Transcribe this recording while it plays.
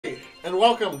and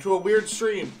welcome to a weird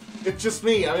stream. It's just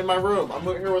me. I'm in my room. I'm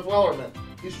here with Wellerman.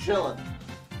 He's chilling.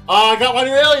 I got my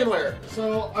new Alienware,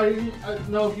 so I don't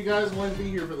know if you guys want to be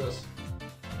here for this.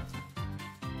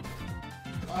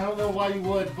 I don't know why you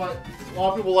would, but a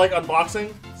lot of people like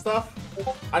unboxing stuff.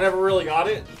 I never really got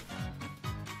it,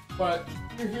 but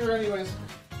you're here anyways.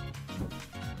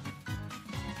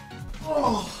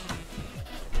 Oh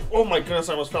my goodness,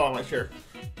 I almost fell on my chair.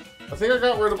 I think I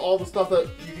got rid of all the stuff that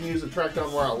you can use to track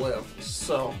down where I live,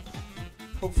 so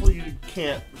hopefully you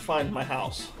can't find my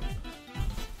house.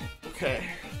 Okay.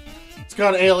 It's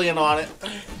got an alien on it.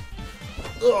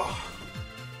 Ugh.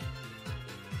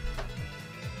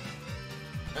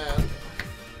 And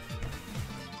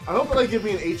I hope they give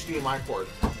me an HDMI cord.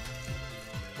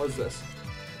 What is this?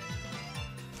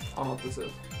 I don't know what this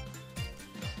is.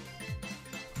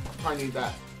 I need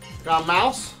that. Got a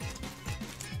mouse?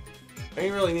 I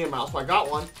didn't really need a mouse, but I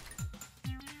got one.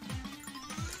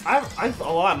 I have a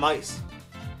lot of mice.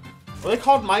 Are they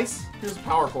called mice? Here's a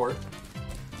power cord.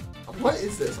 What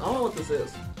is this? I don't know what this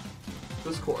is.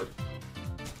 This cord.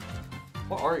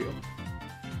 What are you?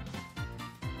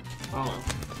 I don't know.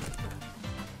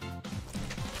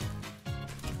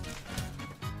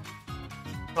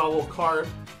 Got a little card.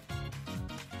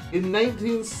 In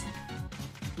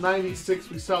 1996,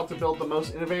 we set out to build the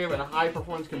most innovative and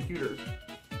high-performance computers.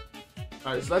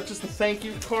 Alright, so that's just a thank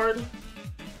you card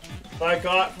that I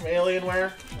got from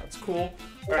Alienware. That's cool.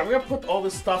 Alright, I'm gonna put all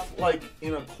this stuff, like,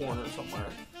 in a corner somewhere.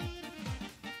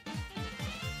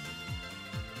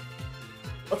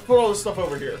 Let's put all this stuff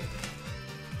over here.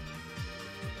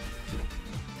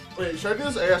 Wait, should I do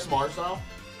this ASMR style?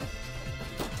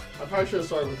 I probably should have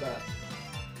started with that.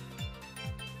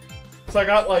 So I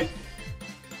got, like...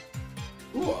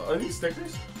 Ooh, are these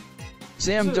stickers?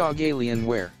 Sam Dog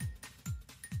Alienware.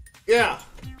 Yeah.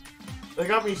 They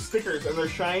got me stickers and they're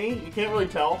shiny. You can't really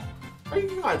tell. Or you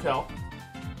can kind of tell.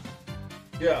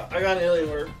 Yeah, I got an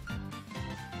Alienware.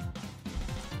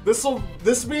 This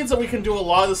means that we can do a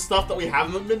lot of the stuff that we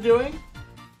haven't been doing.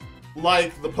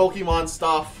 Like the Pokemon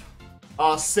stuff,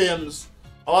 Sims,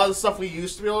 a lot of the stuff we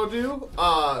used to be able to do.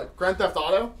 Grand Theft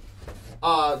Auto.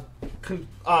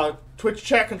 Twitch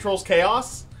chat controls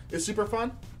chaos is super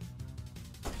fun.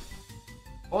 I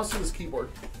want to see this keyboard.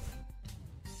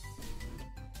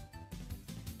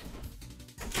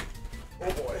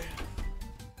 Oh boy.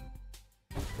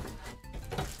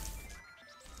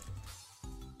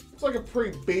 It's like a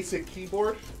pretty basic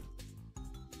keyboard.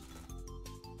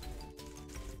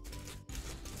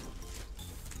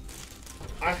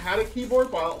 I had a keyboard,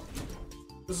 but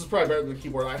this is probably better than the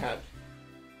keyboard I had.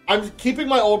 I'm keeping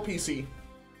my old PC.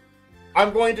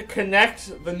 I'm going to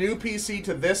connect the new PC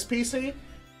to this PC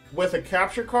with a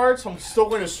capture card, so I'm still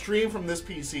going to stream from this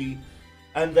PC,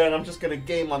 and then I'm just going to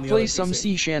game on the other PC. Play some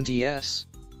sea shanties.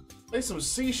 Play some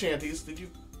sea shanties. Did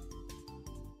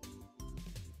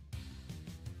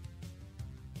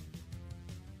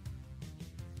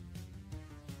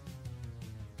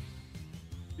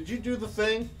you do the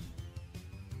thing?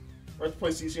 Or to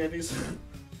play sea shanties?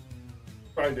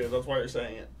 Probably did. That's why you're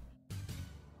saying it.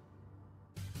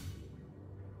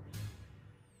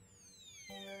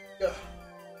 Yeah.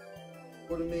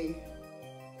 What do you mean?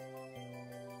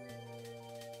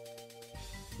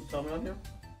 You tell me on here?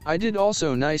 I did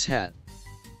also nice hat.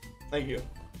 Thank you.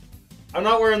 I'm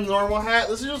not wearing the normal hat.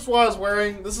 This is just what I was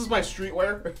wearing. This is my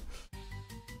streetwear.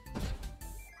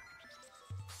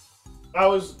 I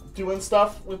was doing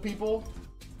stuff with people.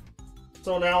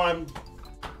 So now I'm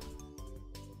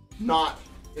not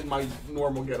in my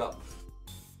normal getup.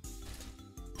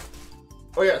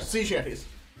 Oh yeah, sea shanties.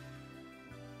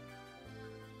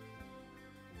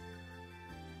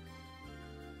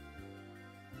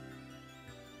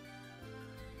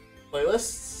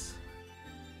 Playlists.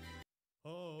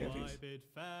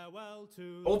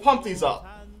 We'll pump these up.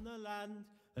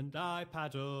 And I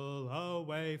paddle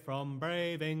away from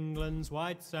brave England's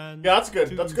white sand. Yeah, that's good.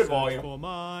 That's good volume.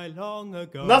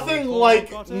 Nothing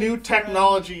like new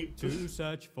technology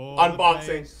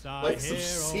unboxing, like some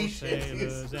sea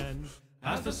shanties.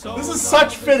 This is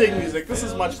such fitting music. This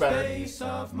is much better.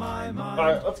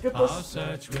 Alright, let's get this.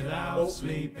 Oh. Do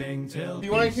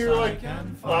you want to hear, like,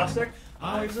 plastic?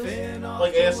 Like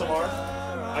ASMR?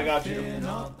 I got you.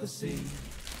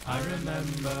 I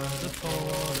remember the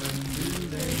fallen, do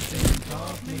they think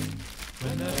of me?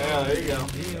 Yeah, there you go.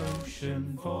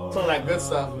 Some of that good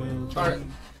stuff. Alright.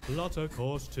 Plot a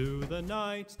course to the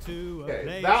night, to a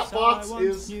place that box I once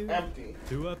is knew, empty.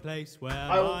 to a place where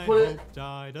I will my put it hope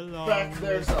died along back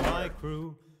there with somewhere. my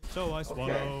crew. So I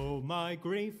swallow my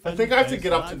grief. I think I have to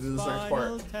get up to do this next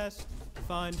part. Test,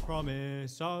 find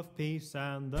promise of peace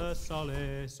and the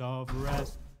solace of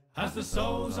rest. As the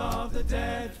souls of the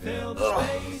dead fill the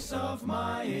space of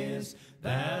my ears,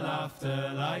 their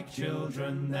laughter like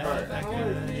children, their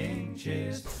beckoning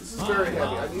cheers. This is very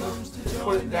heavy. I need to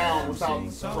put it down without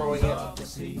throwing it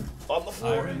on the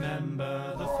floor. I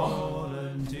remember the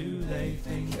fallen, do they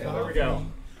think okay, there we go.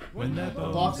 When their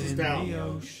box is down. The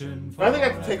ocean, I think I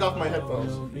can take off my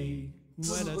headphones.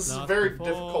 This is a very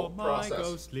difficult my process.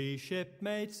 Ghostly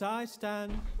shipmates I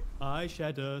stand. I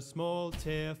shed a small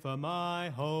tear for my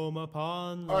home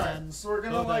upon land. So we're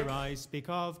gonna Though their eyes speak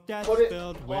of death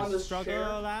filled with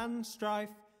struggle and strife,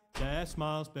 their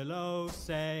smiles below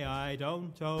say I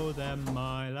don't owe them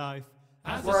my life.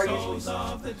 As the souls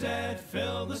of the dead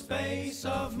fill the space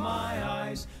of my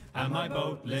eyes, and my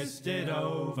boat listed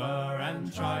over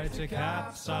and tried to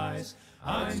capsize,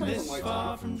 I'm this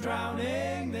far from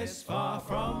drowning, this far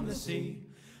from the sea.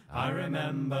 I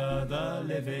remember the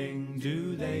living,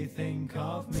 do they think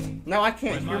of me? Now I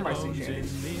can't hear my bones in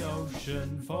the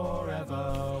ocean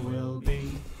forever will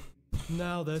be.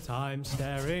 Now that I'm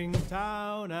staring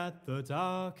down at the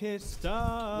darkest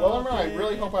of well, I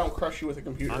really hope I don't crush you with a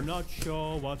computer. I'm not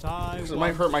sure what I want, it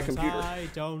might hurt my computer. I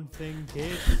don't think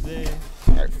it's this.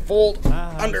 Alright, fold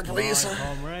under, please. My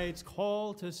comrades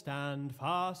call to stand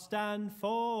fast and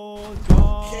for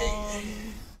John. Okay.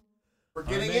 We're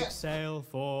getting it. Sail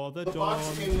for the dawn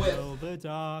till the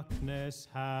darkness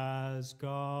has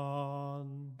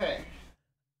gone. Okay.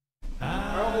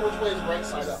 I don't know which way is right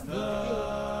side up.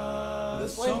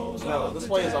 This way? No, this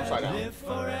way is upside down. Live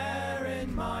for air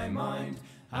in my mind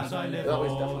as I live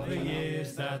all the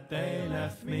years that they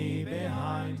left me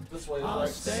behind. This way is right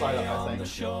side up, I think.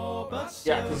 Shore,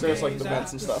 yeah, because there's like the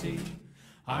vents and stuff.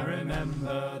 I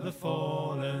remember the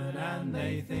fallen and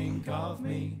they think of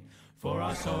me. For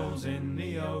our souls in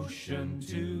the ocean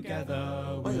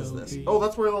together. What is this? Oh,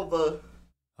 that's where all the...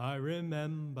 I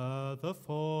remember the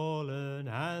fallen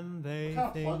and they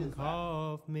think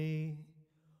of me.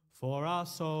 For our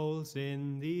souls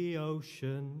in the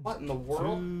ocean. What in the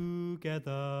world?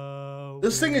 Together.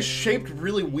 This thing is shaped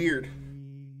really weird.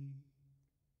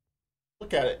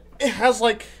 Look at it. It has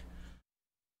like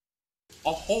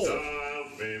a hole.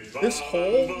 This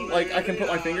hole, like I can put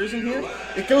my fingers in here,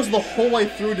 it goes the whole way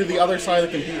through to the other side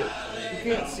of the computer.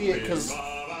 You can't see it because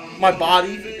my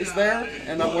body is there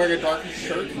and I'm wearing a dark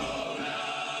shirt.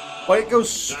 But it goes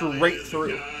straight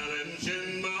through.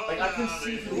 Like I can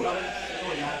see through the other side.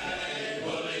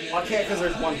 Well, I can't because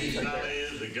there's one piece right there.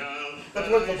 That's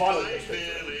where the bottom goes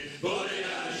straight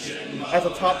through. At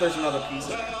the top there's another piece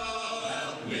in there.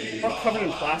 I'm not covered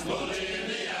in plastic.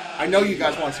 I know you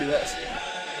guys want to see this.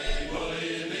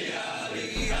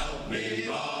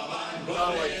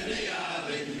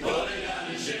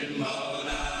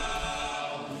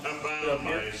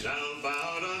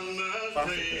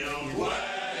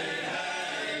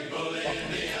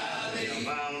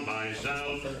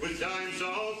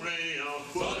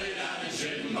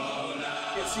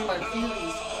 Can't see my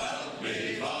peonies.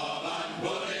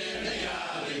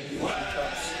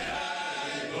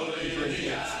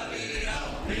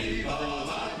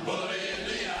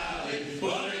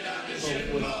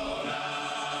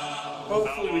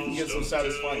 Hopefully we can get some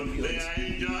satisfying feelings.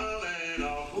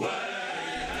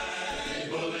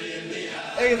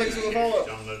 Hey, thanks for the follow.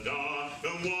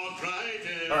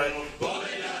 Alright.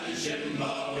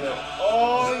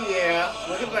 Oh yeah,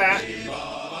 look at that.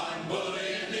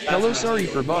 Hello, sorry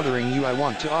for bothering you. I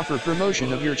want to offer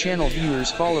promotion of your channel.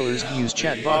 Viewers, followers, views,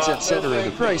 chatbots, etc.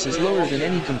 The price is lower than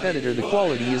any competitor. The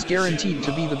quality is guaranteed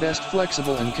to be the best.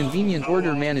 Flexible and convenient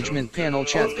order management panel,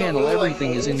 chat panel,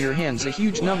 everything is in your hands. A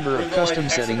huge number of custom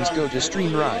settings. Go to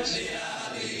Stream Rise.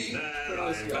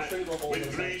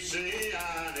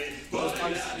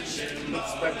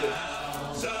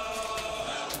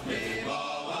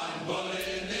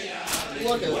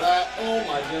 Look at that. Oh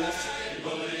my goodness.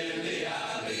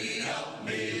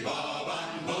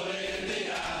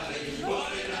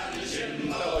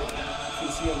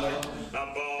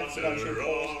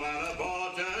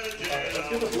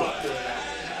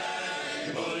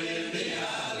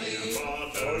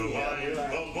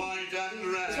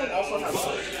 This one also has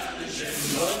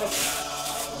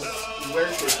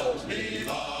where's your holes?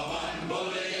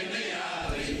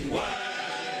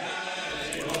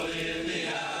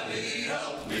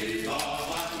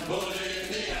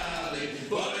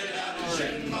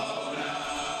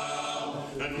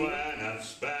 And when I've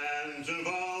spent of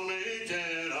all me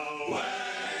dead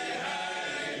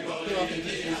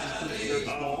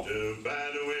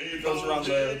It goes around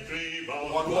the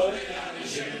one hole.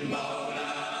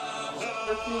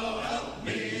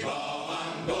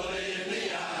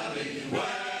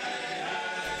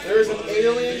 There is an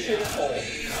alien-shaped hole.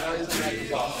 That is the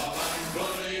top.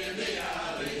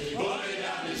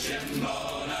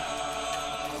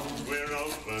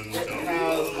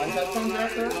 microphone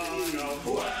jack there. Which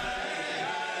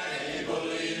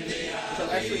I'm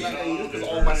actually not going to use because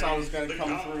all my sound is going to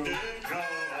come through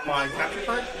my capture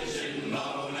card.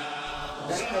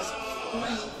 That has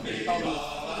three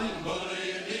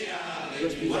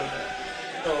USB right there.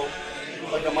 So,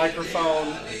 like a microphone,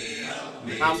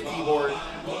 mouse, keyboard.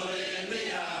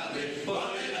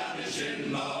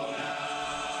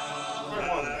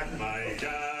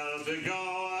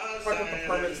 If I put the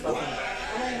permit stuff in the back.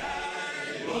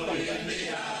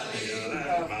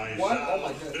 One, oh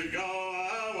my goodness.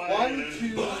 1,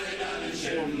 2, 4,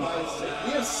 5, 6.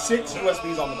 We have 6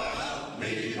 USBs on the back.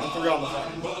 And 3 on the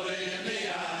front.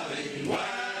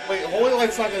 Wait, Holy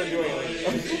Light's not going to do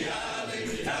anything.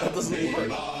 That doesn't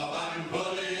work.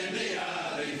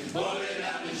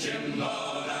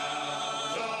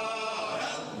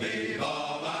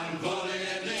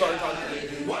 Sorry, talking.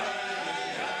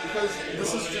 Because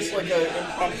this is just like an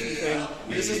impromptu thing.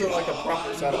 This isn't like a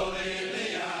proper setup.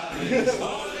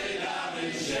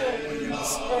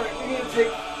 Alright, we're going to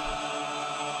take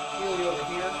Healy over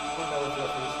here.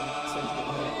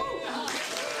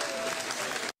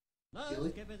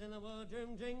 Skippers in the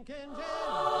wardroom drinking gin.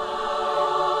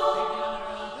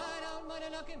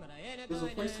 There's a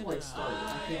place to like start. I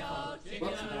can't find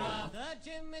it. The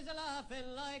gym is a laughing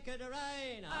like a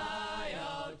drain.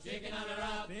 Aye-oh, chicken on a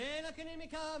wrap. Be looking in me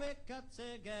comic cuts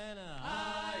again.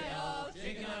 Aye-oh,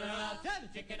 chicken on a wrap.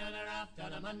 Chicken on a wrap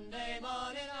on a Monday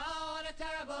morning. Oh, what a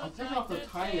terrible. I'll take off the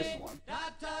tiniest one.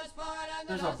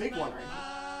 There's a big one right here.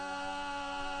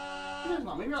 There's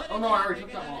not. Maybe oh no, I already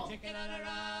took that one off.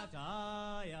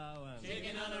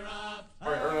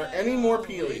 Alright, are there any more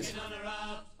peelies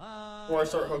before I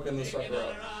start hooking this sucker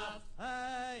up?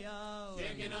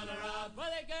 Chicken on a wrap,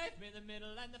 well they gave me the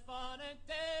middle and the fun and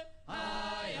tip.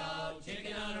 Hi-yo,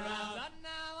 chicken on a wrap, and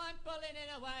now I'm pulling in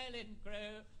a whaling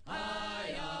crew.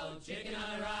 Hi-yo, chicken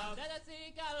on a wrap, there's a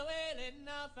seagull whaling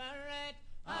off a red.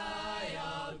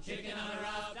 Hi-yo, chicken on a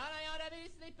wrap, and I ought to be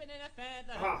sleeping in a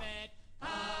feather bed. I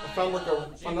found like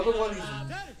another one of these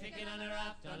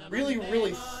really,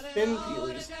 really thin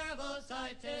peelies.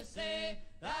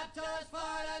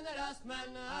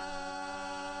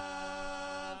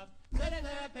 Sitting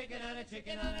there picking on a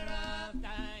chicken on a raft,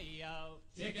 ayo,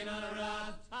 chicken on a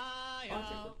raft,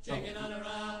 ayo, chicken on a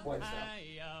raft,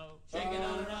 ayo, chicken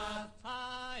on a raft,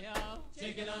 ayo,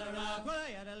 chicken on a raft. Well,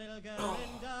 I had a little girl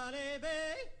in Donny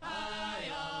Bay,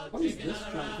 ayo, chicken on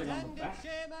a raft, and did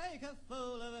she make a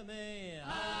fool of me?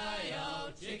 Ayo,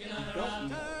 chicken on a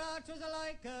raft. Her heart was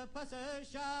like a pusser's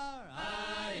shower,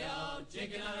 ayo,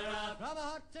 chicken on a raft. From a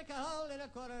hot tick a hole in a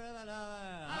quarter of an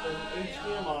hour,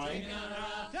 HDMI.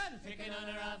 chicken on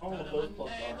a raft. Oh, those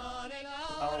plugs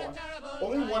are.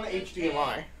 Only one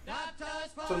HDMI.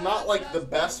 So not like the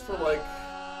best for like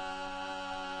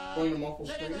going to multiple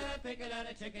screens. That's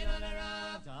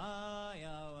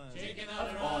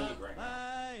all I need right now.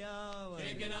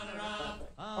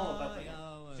 Oh, that's it.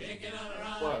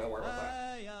 Well, I don't worry about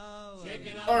that.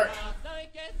 Alright.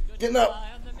 Getting up.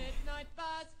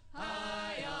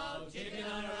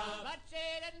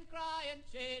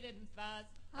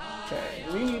 Okay,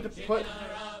 we need to put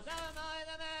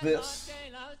this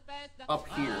up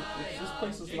here. This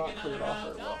place is not cleared off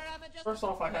very well. First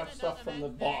off, I have stuff from the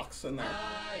box in there.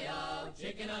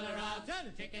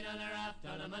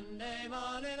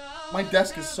 My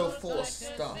desk is so full of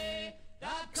stuff.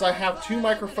 Because I have 2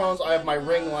 microphones, I have my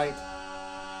ring light,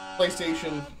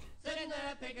 PlayStation,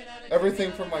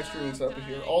 everything from my streaming setup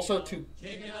here. Also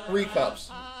 3 cups.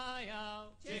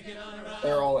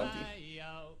 They're all empty.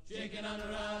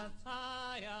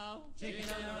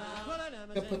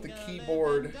 I'm gonna put the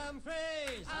keyboard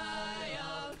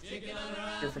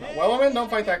here for now. Wellerman, don't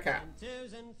fight that cat.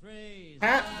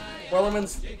 Cat,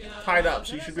 Wellerman's tied up,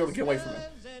 so you should be able to get away from him.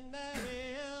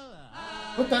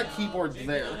 Put that keyboard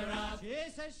there. I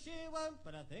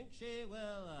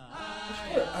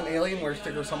should put an Alienware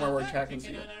sticker somewhere where chat can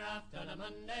see it.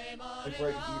 Like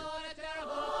right here.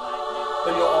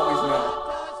 Then you'll always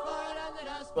know.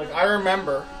 Like, I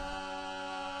remember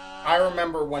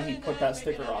when he put that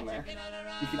sticker on there.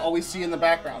 You can always see in the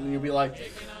background, and you'll be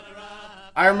like,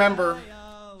 I remember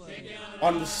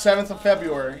on the 7th of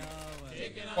February,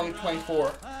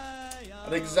 2024,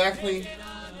 at exactly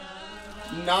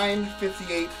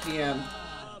 9:58 p.m.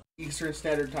 Eastern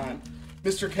Standard Time,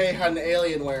 Mr.K had an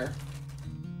Alienware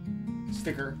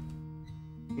sticker.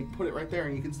 You put it right there,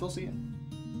 and you can still see it.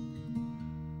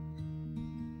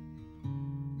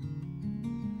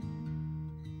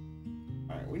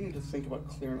 We need to think about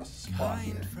clearing a spot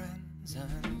here. Friends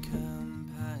and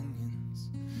companions,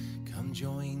 come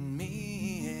join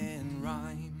me in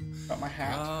rhyme. Got my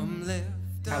hat. Come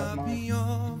lift out of mind.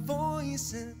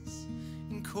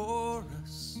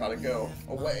 Gotta go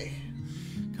away.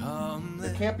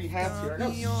 There can't be hats here. I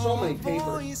got so many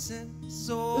papers. This is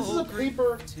a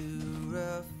paper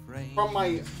from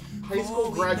my high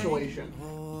school graduation.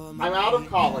 I'm out of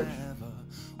college.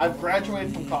 I've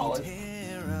graduated from college.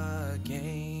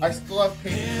 I still have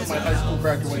papers from my high school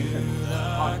graduation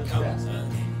on this desk.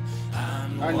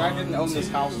 And I didn't own this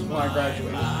house when I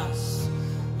graduated.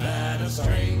 So,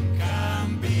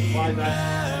 why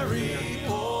that's here,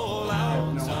 I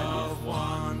have no idea.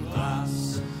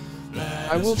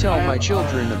 I will tell my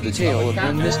children of the tale of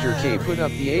when Mr. K put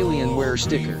up the Alienware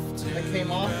sticker. That came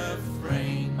off.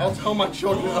 I'll tell my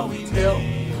children of the tale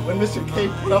when Mr. K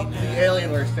put up the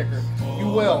Alienware sticker. You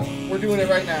will. We're doing it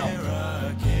right now.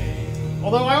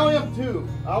 Although I only have two.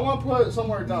 I want to put it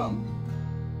somewhere dumb.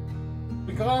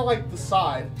 We gotta like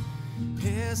decide.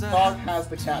 Dog has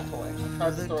the cat toy. I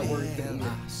tried to throw it where he can eat it.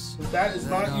 But that is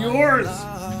not yours!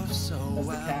 That's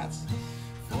the cat's.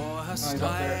 Oh, he's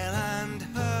up there.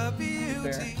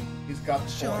 There. He's got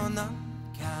the toy.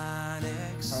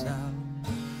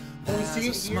 Can we see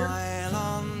it here?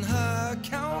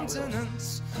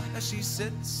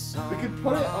 We could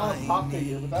put it on a pocket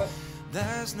here, but that...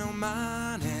 There's no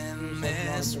man in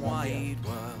this wide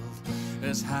world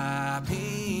as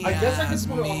happy I guess I could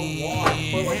put it on the wall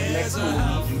and put it like next to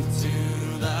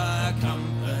the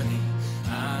company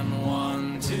and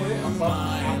one to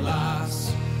my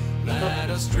lass. Let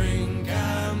us drink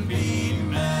and be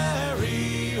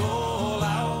merry, all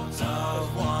out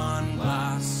of one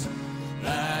glass.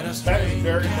 Let us drink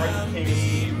and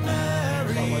be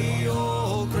merry,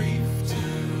 all grief to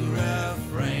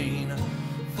refrain.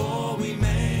 For we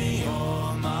may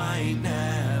or might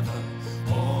never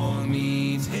all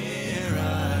meet here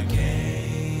again.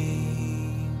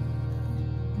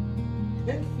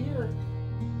 In here,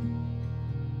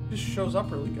 just shows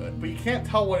up really good, but you can't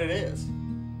tell what it is.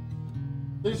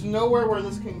 There's nowhere where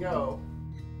this can go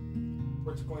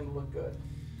where it's going to look good.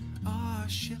 Our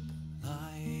ship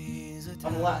lies at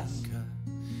Unless anchor.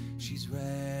 She's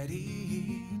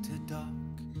ready to dock.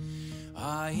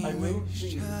 I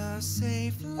wish a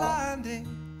safe landing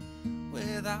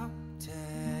without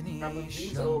any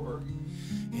shock. Over.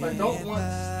 I don't want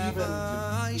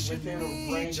Steven to be within a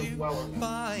range of Wellerman.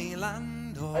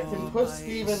 I can put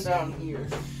Steven down here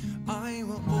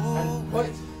and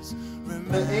put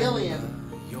the alien,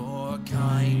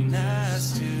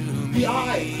 the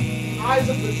eyes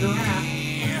of the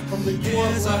giraffe from the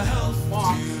dwarf left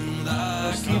box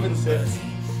where Steven sits.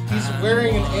 He's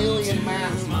wearing an alien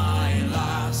mask.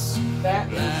 That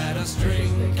is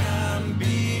interesting.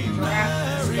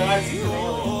 Giraffe disguised as an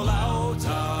alien.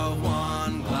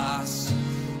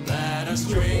 That's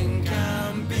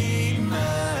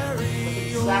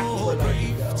exactly where that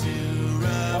should go.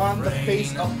 On the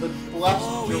face of the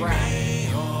blessed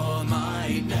giraffe.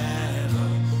 Alright,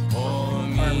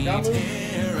 we gotta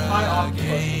move high octopus.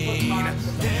 High octopus like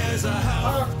this.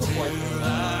 There you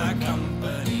go.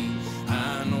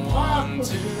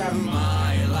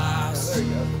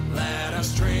 Let us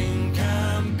drink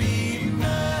and be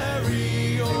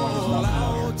merry, all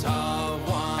out of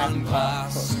one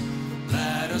glass.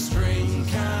 Let us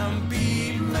drink and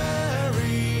be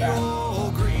merry,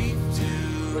 all grief to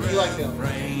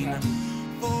refrain.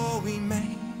 For we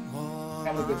may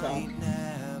have a good time.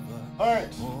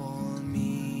 Alright.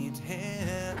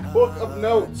 Book of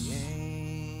notes.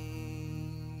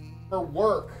 For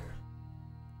work.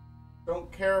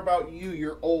 Don't care about you,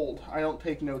 you're old. I don't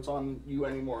take notes on you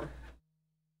anymore.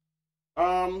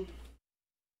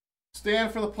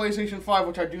 Stand for the PlayStation 5,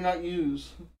 which I do not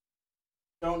use.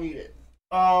 Don't need it.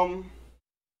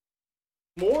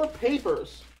 More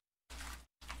papers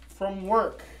from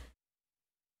work.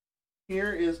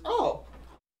 Here is, oh.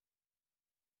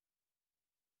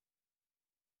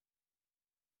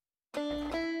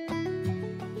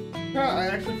 Yeah, I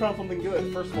actually found something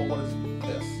good. First of all, what is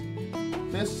this?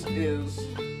 This is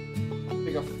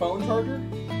like a phone charger.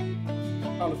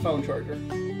 Found a phone charger.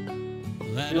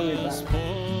 Let us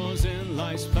pause in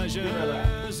life's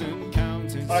pleasures and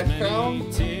count its I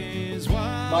found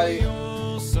my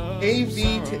AV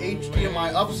to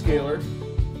HDMI upscaler.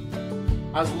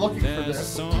 I was looking for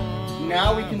this.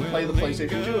 Now we can play the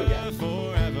PlayStation 2 again.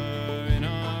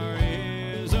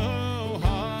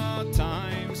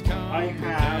 I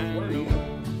have, where are you?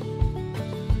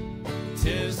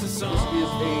 This is a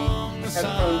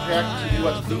headphone jack to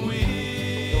USB.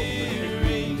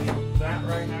 Don't that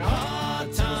right now.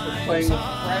 Just for playing with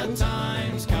friends.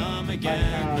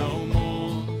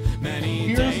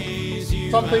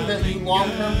 Here's something that you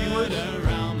long-term viewers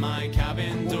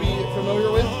will be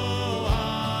familiar with. I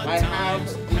have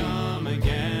the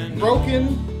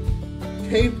broken,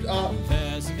 taped up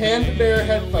hand-bear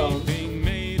headphones.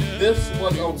 This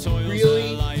was a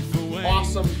really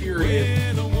awesome period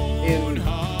in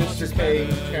Mr.K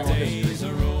channel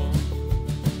history.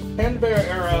 Hand-bear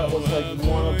era was like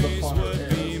one of the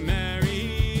funnest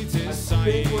eras. I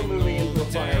think we're moving into a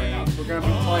fun era now. We're going to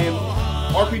be playing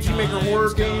RPG Maker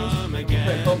horror games, we're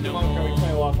playing Pokemon, we're going to be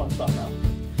playing a lot of fun stuff now.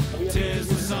 This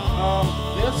is a plug.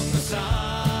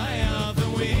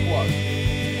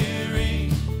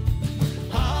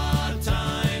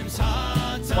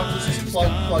 What does this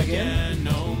plug in?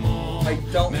 I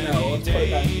don't know. Let's put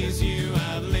it back here.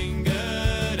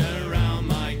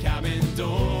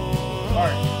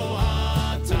 Alright.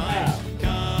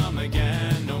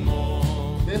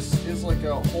 This is like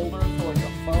a holder for like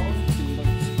a phone. You can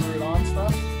like screw it on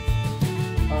stuff.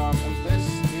 And this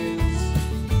is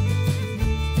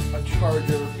a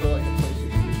charger for like a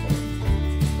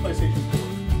PlayStation 4.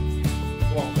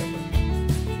 Wallpaper.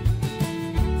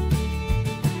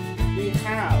 We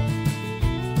have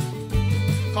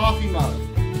coffee mug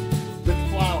with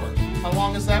flowers. How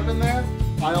long has that been there?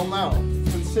 I don't know.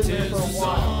 It's been sitting there for a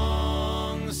while.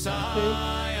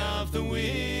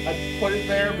 I put it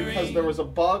there because there was a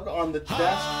bug on the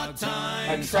desk.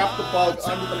 I trapped the bug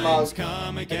under the mug,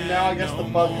 and now I guess the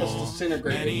bug has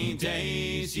disintegrated.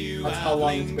 That's how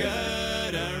long it's been.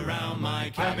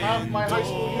 I have my high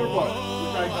school yearbook,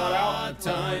 which I got out.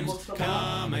 I'm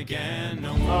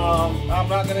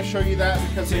not going to show you that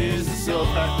because it was still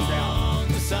tracking down.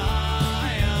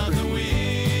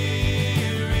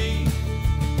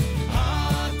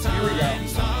 Here we go.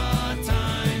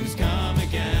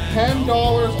 $10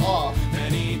 off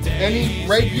any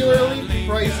regularly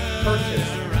priced purchase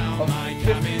of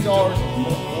 $50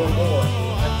 or more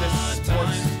at this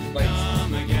sports place.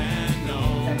 And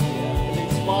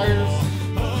it expires.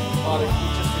 It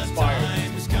just expired.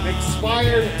 It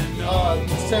expired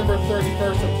December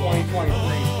 31st of 2023.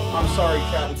 I'm sorry,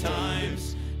 Captain.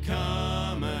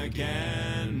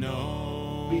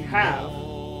 We have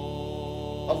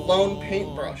a lone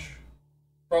paintbrush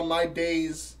from my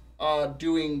days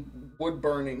doing wood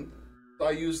burning.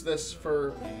 I use this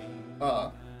for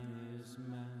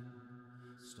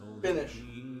finish,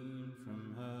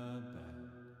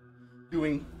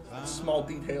 doing small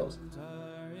details.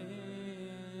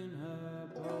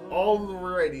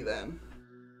 Alrighty then.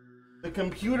 The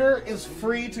computer is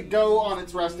free to go on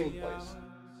its resting place.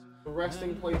 The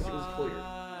resting place is clear.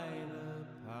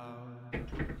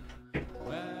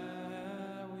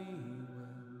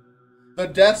 The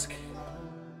desk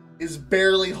is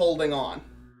barely holding on.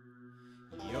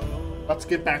 Let's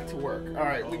get back to work.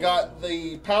 Alright, we got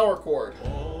the power cord.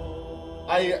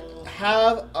 I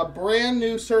have a brand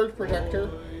new surge protector.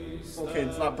 Okay,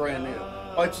 it's not brand new.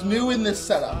 But it's new in this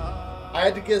setup. I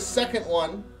had to get a second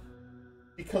one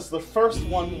because the first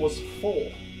one was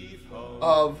full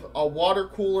of a water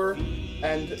cooler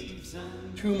and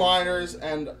 2 monitors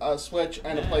and a Switch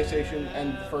and a PlayStation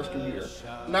and the first computer.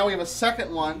 Now we have a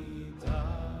second one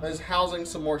that is housing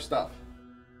some more stuff.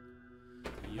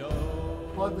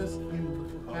 Plug this in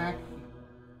back.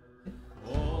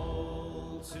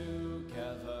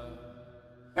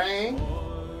 Bang.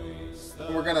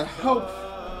 And we're gonna hope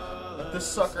that this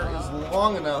sucker is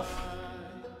long enough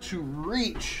to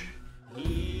reach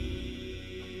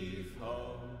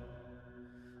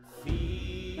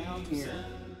down here.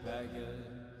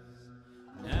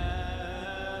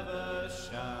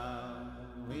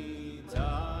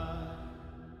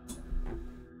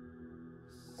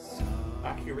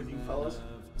 Back here with you fellas.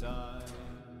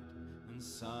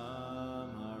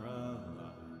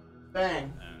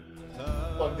 Bang.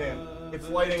 Plugged in. It's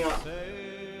lighting up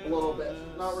a little bit.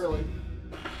 Not really.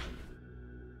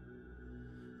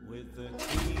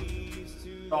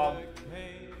 Dog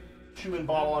chewing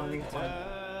bottle underneath my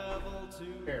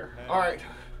hair. Alright.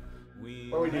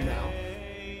 What do we do now?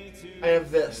 I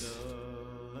have this.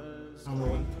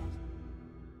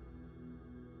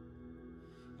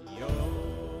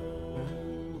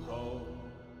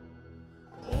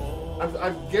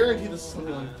 I've guaranteed this is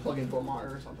something like plug into a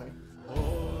monitor or something.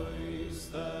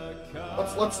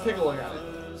 Let's take a look at it.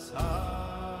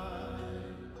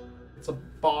 It's a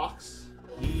box.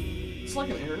 It's like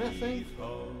an internet thing.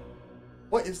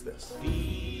 What is this?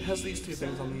 It has these two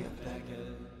things on the end.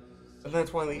 And then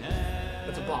it's one of these.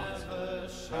 It's a box.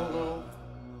 I don't know.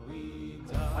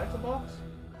 It's a box?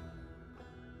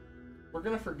 We're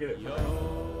gonna forget it for now.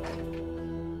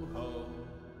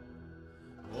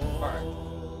 Alright.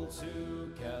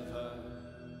 Together,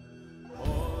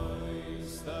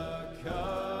 hoist the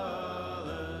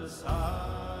colors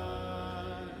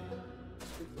high.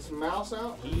 Get this mouse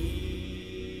out.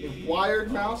 a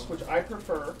wired mouse, which I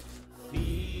prefer.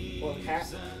 Well, cat,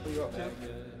 what are you up to?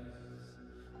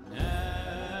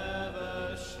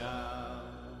 Never shall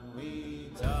we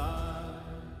die.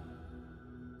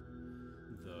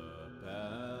 The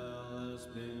bell has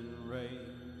been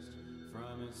raised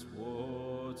from its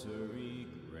watery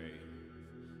grave.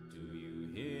 Do you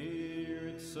hear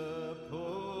its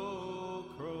sepulchral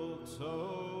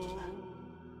toe?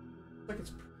 I think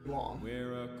it's pretty long.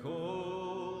 We're a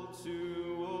call to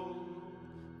all.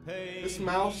 This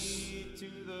mouse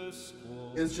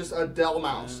is just a Dell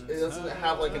mouse. It doesn't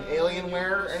have like an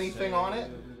Alienware or anything on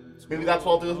it. Maybe that's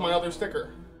what I'll do with my other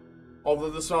sticker. Although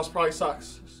this mouse probably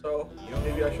sucks, so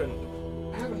maybe I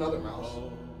shouldn't. I have another mouse.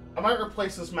 I might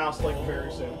replace this mouse like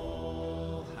very soon.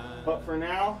 But for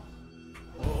now,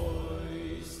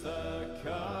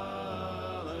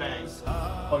 bang,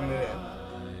 plugging it in.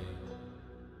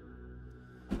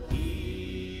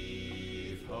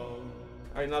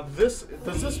 Alright, now this,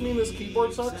 does this mean this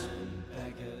keyboard sucks?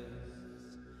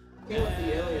 Came with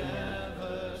the Alienware.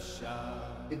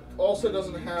 It also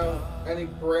doesn't have any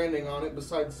branding on it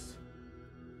besides,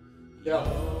 yeah, a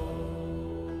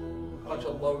bunch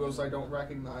of logos I don't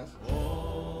recognize.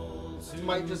 It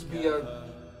might just be a,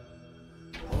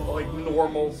 like,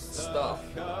 normal stuff.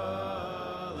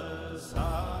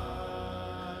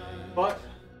 But,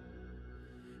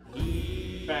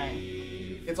 bang,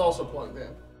 it's also plugged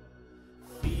in.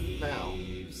 Now,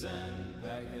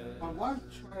 I want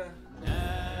to try to,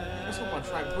 I guess I want to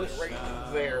try and put it right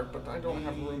there, but I don't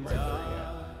have room right there yet.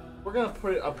 We're going to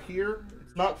put it up here.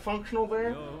 It's not functional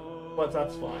there, but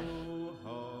that's fine.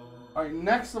 Alright,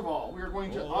 next of all, we are going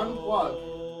to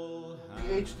unplug the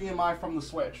HDMI from the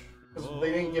Switch, because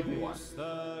they didn't give me one.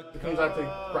 Which means I have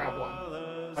to grab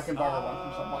one. I can borrow one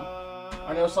from someone.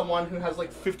 I know someone who has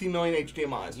like 50 million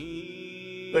HDMIs.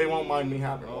 They won't mind me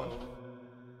having one.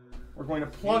 We're going to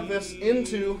plug this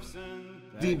into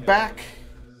the back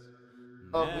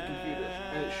of the computer,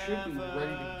 and it should be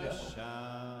ready to go.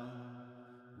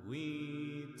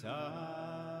 We die.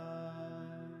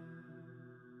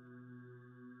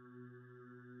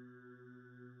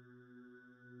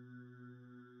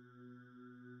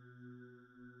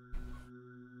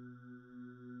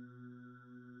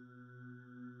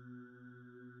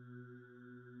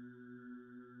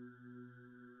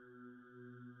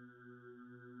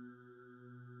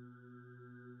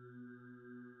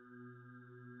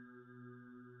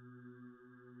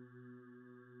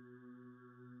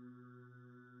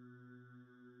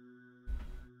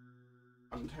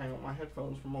 I'm tearing up my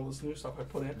headphones from all this new stuff I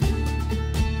put in.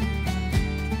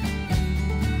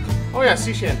 Oh yeah,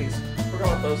 sea shanties. Forgot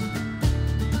about those.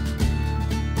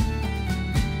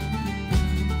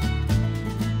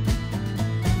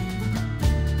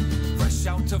 Fresh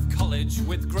out of college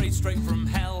with grades straight from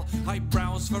hell, I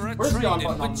browse for a trade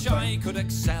in which I could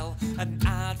excel. An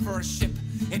ad for a ship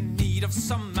in need of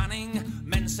some manning,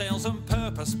 men, sails and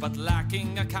purpose but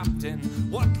lacking a captain.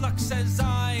 What luck, says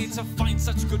I, to find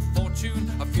such good fortune.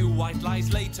 A few white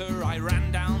lies later I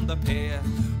ran down the pier,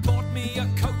 bought me a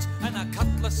coat and a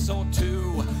cutlass or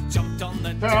two, jumped on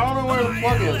the deck. I don't know where the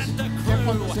plug is. Can't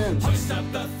plug this in. Hoist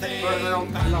up the thing,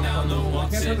 back down the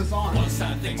what's can't it. turn this on. What's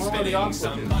that thing spinning?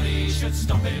 Somebody should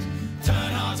stop it.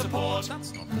 Turn hard to port.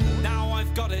 That's not good. Now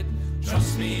I've got it.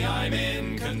 Trust me, I'm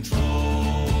in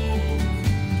control.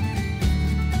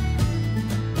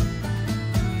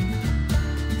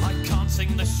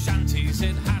 Sing the shanties,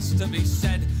 it has to be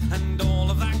said, and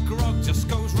all of that grog just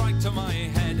goes right to my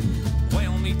head.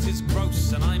 Whale meat is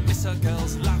gross and I miss a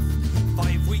girl's laugh.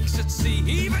 5 weeks at sea,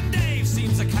 even Dave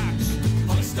seems a catch.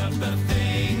 Hoist up the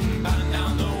thing, batten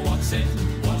down the what's it.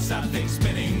 What's that thing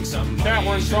spinning?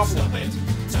 Somebody should stop it.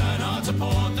 Turn hard to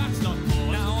port, that's not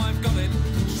more. Now I've got it.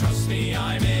 Trust me,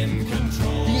 I'm in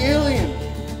control. The alien!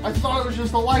 I thought it was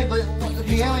just a light. The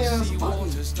alien is a button.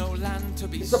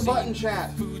 It's a button,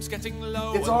 chat. Food's getting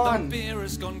low, it's on. The beer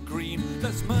has gone green.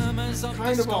 There's murmurs of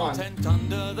kind of on.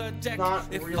 Under the deck.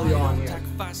 Not if really I on don't yet. act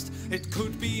fast, it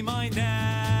could be my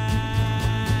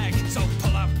neck. So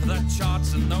pull up the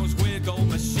charts and those weird gold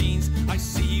machines. I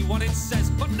see what it says,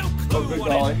 but no clue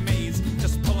what it means.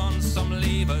 Just pull on some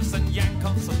levers and yank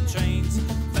on some chains.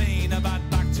 Feign about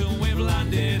back till we've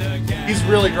landed again. He's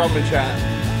really grumpy, chat.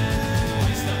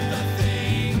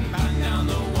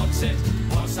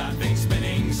 What's that thing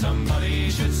spinning? Somebody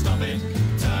should stop it.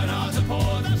 Turn hard to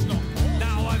port. That's not port.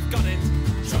 Now I've got it.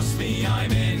 Trust me,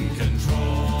 I'm in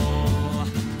control.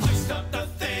 Hoist up the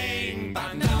thing,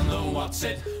 batten down the what's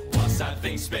it. What's that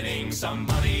thing spinning?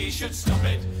 Somebody should stop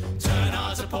it. Turn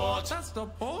hard to port. That's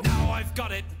not port. Now I've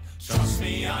got it. Trust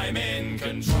me, I'm in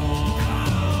control.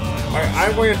 Alright,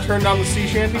 I'm going to turn down the sea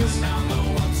shanties.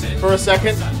 for a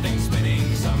second.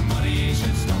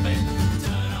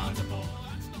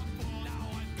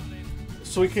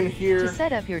 So we can hear. To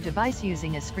set up your device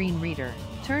using a screen reader,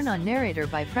 turn on narrator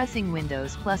by pressing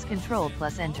Windows plus Control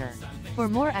plus Enter. For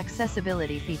more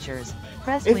accessibility features,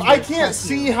 press If Windows I can't plus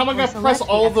see, U, how am I or gonna press select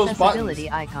all of the those buttons?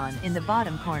 accessibility icon in the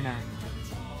bottom corner.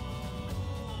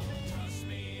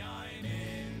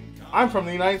 I'm from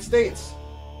the United States.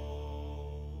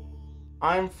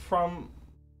 I'm from...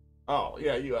 Oh,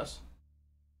 yeah, US.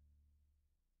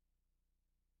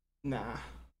 Nah.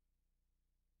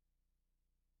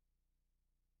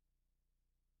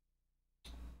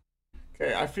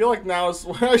 Okay, I feel like now is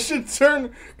when I should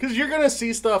turn... Because you're gonna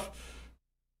see stuff...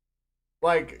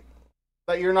 Like...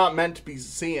 That you're not meant to be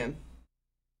seeing.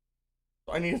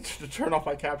 I need to turn off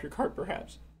my capture card,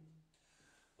 perhaps.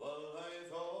 Well, I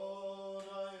thought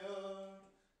I heard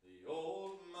the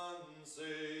old man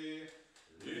say,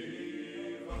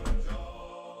 leave her,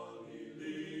 Johnny,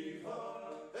 leave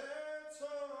her. It's a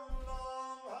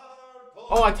long,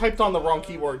 hard Oh, I typed on the wrong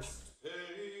keyboard.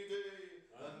 payday,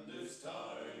 and it's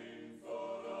time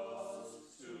for us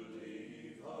to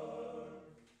leave her.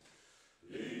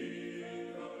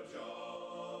 Leave her,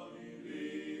 Johnny,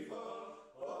 leave her.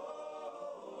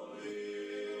 Oh,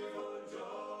 leave her,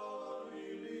 Johnny,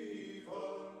 leave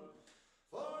her.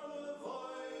 For the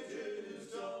voyage is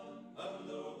done, and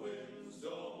the winds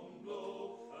don't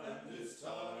blow, and it's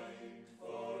time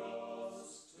for us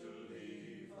to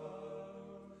leave her.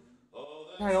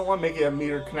 Oh, I don't want to make it a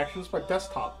metered connection. It's my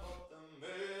desktop. the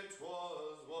mate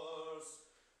was worse.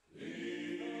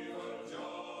 Leave her,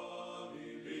 Johnny,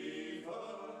 leave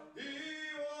her. He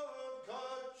would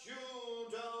cut you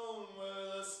down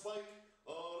with a spike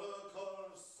or a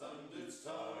curse, and it's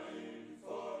time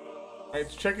for us.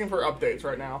 It's checking for updates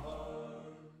right now.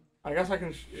 I guess I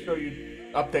can show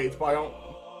you updates, but I don't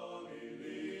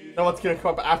know what's gonna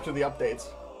come up after the updates.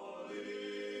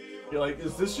 You're like,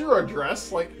 is this your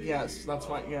address? Like, yes, that's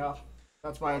my, yeah,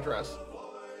 that's my address.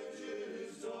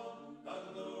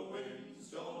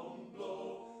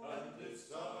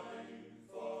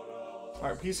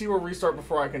 Alright, PC will restart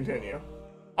before I continue.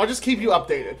 I'll just keep you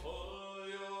updated. All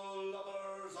your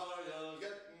lovers are you'll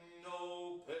get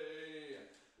no pay.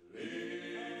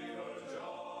 Leave her,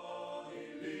 Johnny,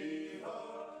 leave her.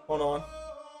 Hold on.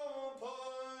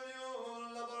 Upon your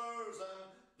lovers and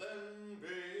then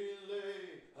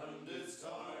belay, and it's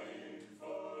time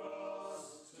for us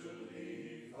to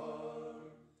leave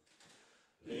her.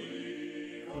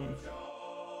 Leave her,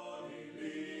 Johnny,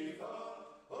 leave her.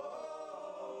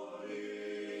 Oh,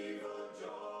 leave her,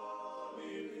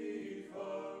 Johnny, leave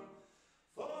her.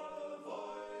 For the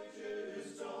voyage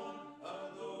is done,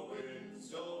 and the winds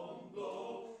don't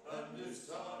blow, and it's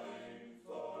time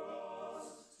for us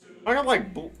to I got like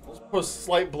a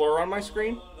slight blur on my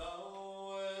screen.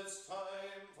 now it's time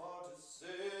for to say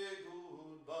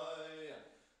goodbye.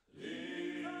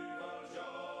 Leave her,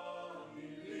 Johnny,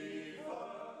 leave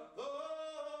her.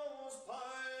 Those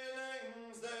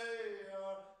pilings, they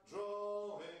are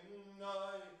drawing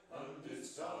nigh, and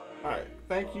it's time. Alright,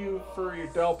 thank you for your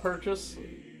Dell purchase.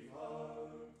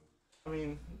 I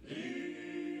mean...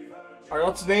 Alright,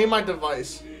 let's name my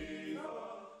device.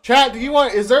 Chat, do you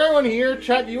want... Is there anyone here?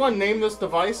 Chat, do you want to name this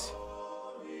device?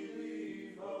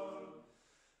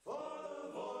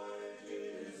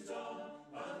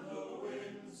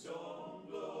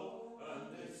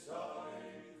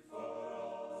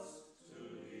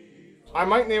 I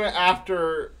might name it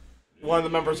after one of the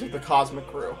members of the Cosmic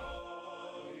Crew.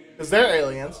 Because they're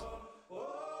aliens.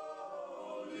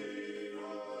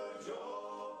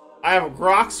 I have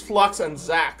Grox, Flux, and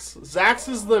Zax. Zax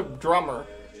is the drummer.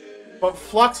 But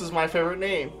Flux is my favorite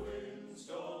name.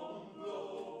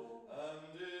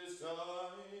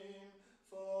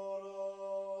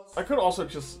 I could also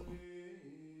just...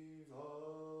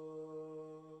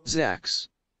 Zax.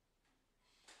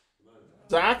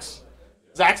 Zax?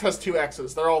 Zax has 2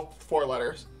 X's. They're all 4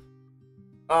 letters.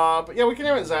 But yeah, we can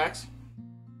name it Zax.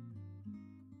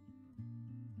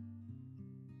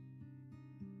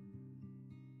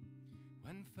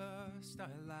 When first I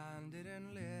landed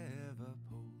in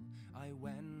Liverpool, I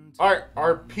went Alright,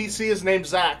 our PC is named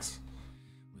Zax.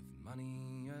 with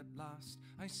money at last.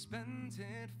 I spent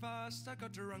it fast. I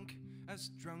got drunk as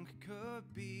drunk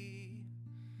could be.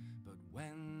 But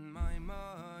when my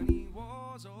money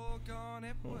was all gone,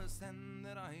 it was then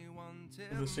that I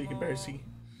wanted Just so you can more. barely see.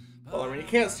 Well, I mean, you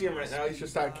can't see him right now. He's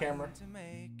just out of camera. To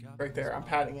make up Right there. I'm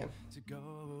patting him. to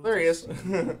go There he to is. sea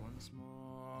once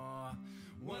more,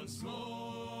 once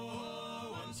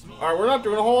more, once more. Alright, we're not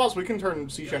doing a whole lot, so we can turn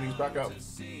sea shanties back up.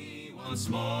 See once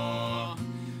more.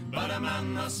 but a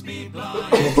man must be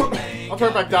blind to make I'll turn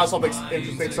it back down so something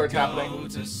interesting starts happening.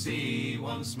 to see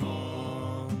once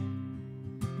more.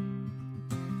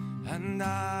 And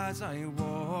as I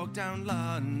walk down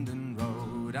London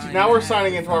Road, See, now we're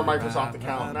signing into our Microsoft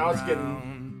account. Now it's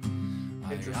getting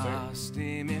interesting. I asked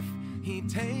him if he'd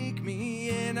take me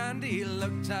in, and he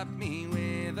looked at me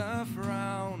with a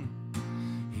frown.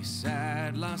 He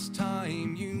said, last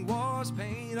time you was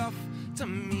paid off, to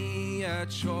me a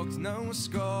chalked no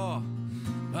score.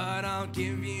 But I'll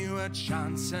give you a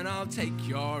chance, and I'll take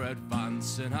your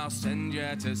advance, and I'll send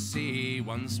you to sea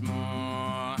once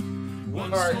more.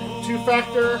 Alright,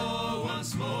 two-factor.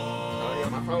 Once more. Oh, I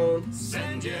got my phone.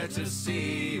 Send you to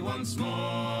sea once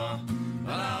more.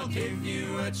 But I'll give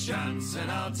you a chance,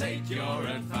 and I'll take your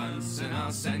advance, and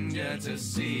I'll send you to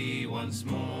sea once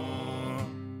more.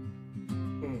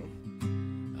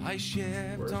 I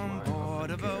shipped on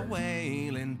board of a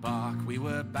whaling bark. We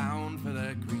were bound for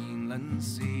the Greenland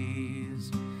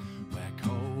seas, where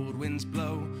cold winds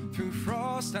blow through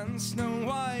frost and snow.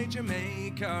 Why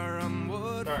Jamaica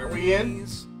would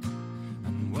freeze.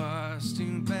 And worse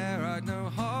to bear, I'd no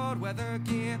hard weather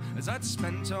gear, as I'd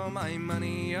spent all my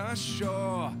money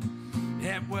ashore.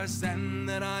 It was then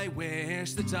that I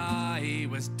wished that I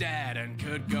was dead and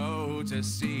could go to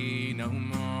sea no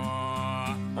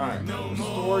more. Alright, no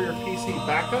store your PC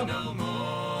backup. No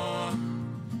more.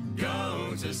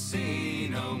 Go to sea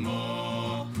no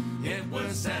more. It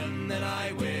was then that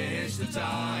I wished that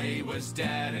I was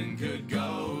dead and could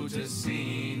go to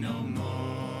sea no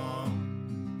more.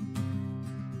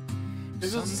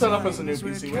 This is set up as a new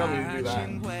PC. We don't need to do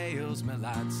that. Whales, my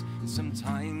lads.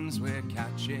 Sometimes we're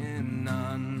catching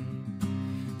none.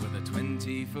 With a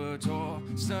 20-foot oar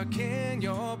stuck in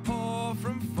your paw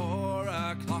from 4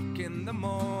 o'clock in the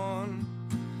morn.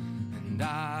 And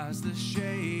as the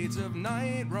shades of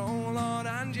night roll on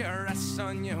and you rest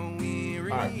on your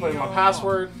weary Alright, put in my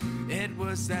password. it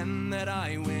was then that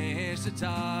I wished that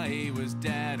I was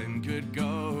dead and could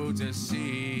go to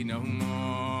sea no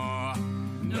more.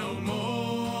 No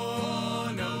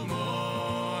more, no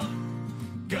more.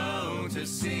 Go to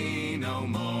sea no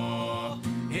more.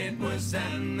 It was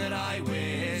then that I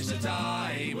wished that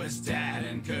I was dead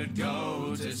and could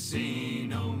go to sea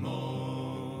no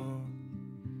more.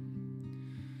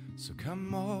 So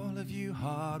come all of you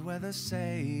hard weather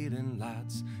sailing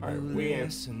lads, Alright, who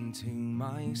listen to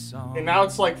my song. And now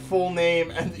it's like full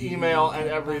name and email and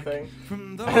everything.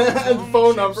 From And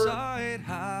phone number. I'd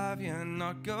have you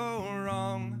not go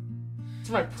wrong. It's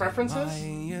my preferences?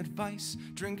 My advice,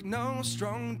 drink no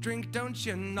strong drink, don't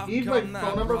you knock Need my on that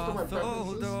phone number for my brothel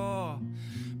preferences? door.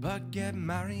 But get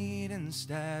married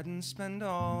instead and spend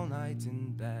all night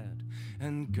in bed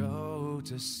and go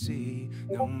to sea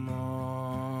no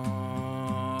more.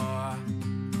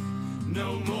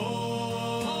 No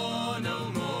more,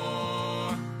 no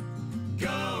more.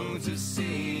 Go to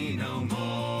sea no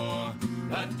more.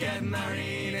 But get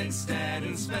married instead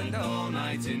and spend all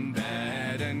night in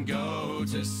bed and go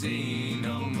to sea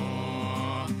no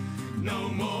more. No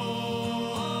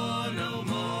more, no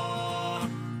more.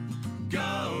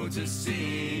 Go to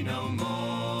sea no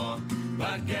more.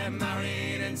 But get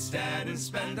married instead and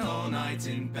spend all night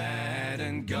in bed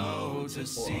and go to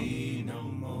sea no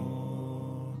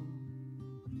more.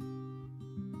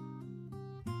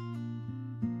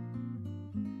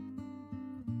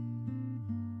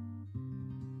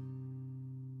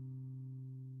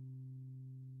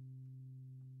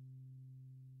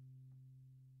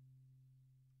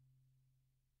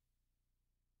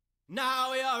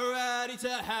 Now we are ready to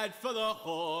head for the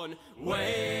Horn.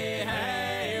 Way,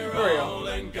 hey, There we roll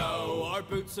and go. Our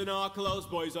boots and our clothes,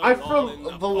 boys, are I, all for in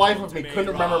the life of me,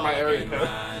 couldn't remember my area code.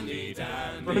 Randy,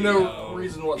 dandy, For no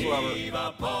reason whatsoever. heave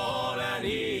a pole and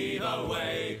heave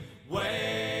away.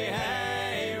 Way,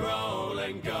 hey, roll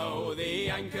and go. The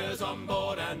anchor's on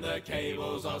board and the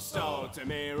cables are stowed. To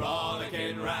me,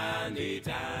 rollicking Randy,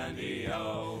 dandy,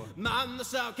 oh. Man the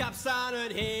sail capstan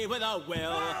and he with a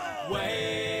will.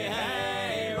 Way,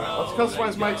 hey, roll Let's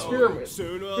customize my experiment.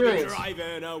 Soon we'll be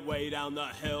driving away down the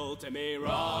hill. To me,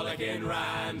 rollicking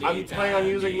Randy, I'm planning on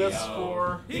using this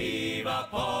for heave a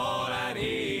pole and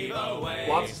heave away.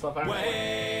 lots of stuff actually.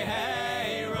 Way,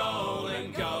 hey, roll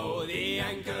and go. The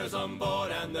anchor's on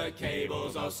board and the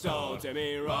cables are stowed. To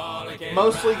me, rollicking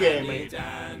Mostly Randy, gaming.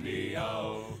 dandy,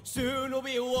 oh. Soon we'll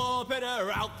be warping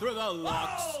her out through the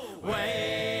locks.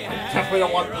 Way, I definitely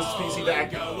don't want this PC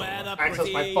to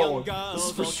access my phone. This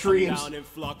is for streams. Down in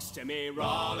flux to me,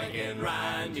 Rollicking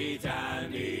Randy,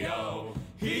 dandy, oh.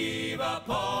 Heave a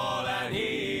pole and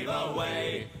heave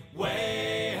away.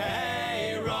 Way,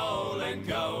 hey, roll and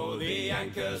go. The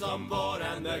anchor's on board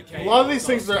and the A lot of these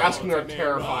things they're asking are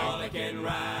terrifying.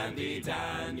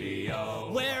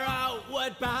 We're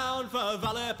outward bound for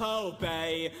Vallepo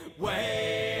Bay.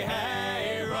 Way,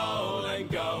 hey, roll and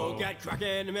go. Get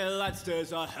cracking, me lads,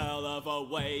 there's a hell of a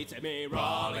way to me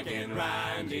rollicking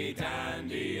randy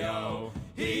dandy o.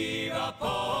 Heave a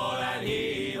pole and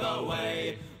heave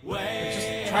away.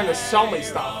 Just trying to sell me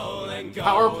stuff.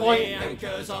 PowerPoint and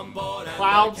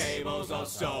clouds. Cables are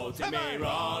stowed to me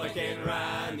rollicking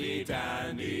randy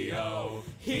dandy o.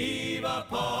 Heave a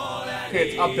pole and okay,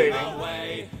 it's updating.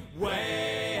 away.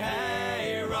 Way,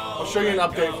 hey, roll. I'll show you an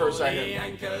update for a second.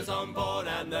 Anchors on board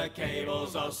and the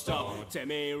cables are stowed to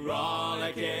me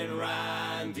rollicking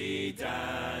randy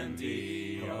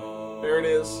dandy o. There it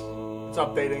is. It's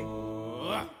updating.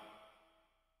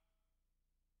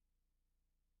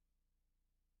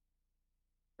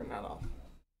 Turn that off.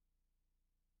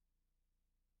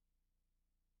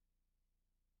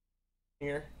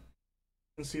 Here,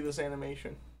 you can see this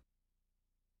animation.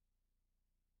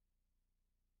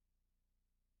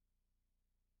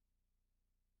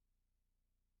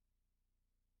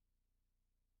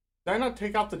 Did I not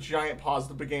take out the giant pause at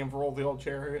the beginning of Roll the Old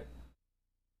Chariot?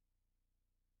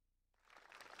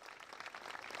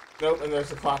 Nope, and there's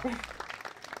the clapping.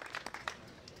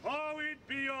 Oh, we'd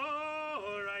be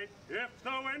alright if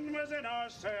the wind was in our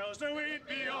sails. We'd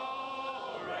be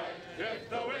alright if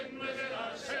the wind was in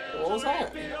our sails. What was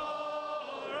that? We'd be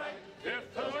alright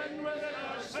if the wind was in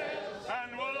our sails.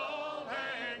 And we'll all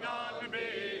hang on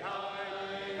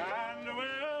behind. And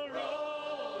we'll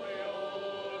roll the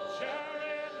old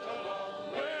chariot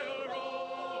along. We'll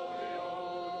roll the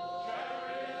old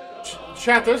chariot along.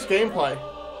 Chat, there's gameplay.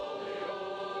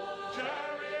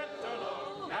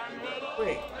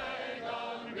 Wait.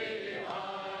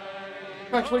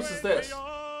 What choice is this?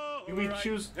 We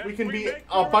choose. We can be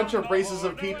a bunch of races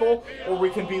of people, or we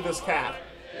can be this cat.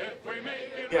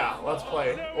 Yeah, let's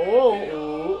play.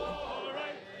 Oh.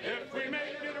 If we make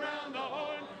it around the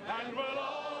horn, and we'll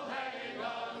all hang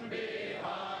on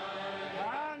behind,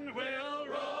 and we'll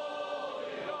roll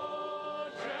the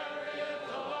old chariot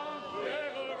along.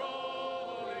 We'll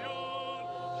roll the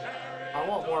old chariot. I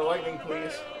want more lightning,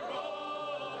 please.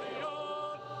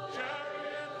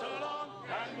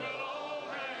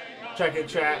 Check it,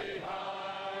 chat.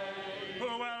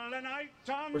 Well, a night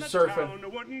on We're the surfing.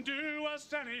 town wouldn't do us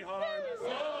any harm.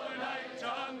 Oh, a night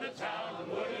on the town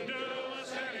wouldn't do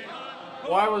us any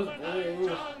harm. Why was?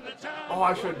 Oh,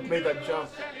 I should have made that jump.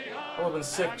 That would have been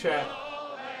sick, chat.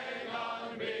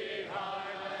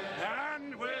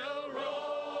 And we'll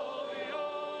roll the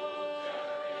old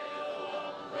chariot.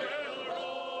 We'll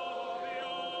roll the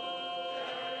old.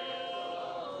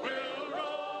 We'll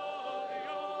roll the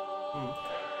old.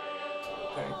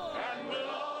 Okay. And we'll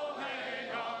all hang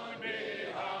on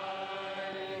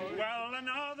behind. Well,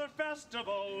 another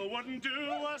festival wouldn't do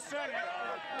us any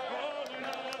harm. Oh,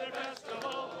 another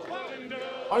festival wouldn't do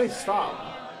us Why did he stop?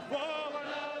 Oh,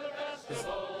 another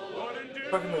festival wouldn't do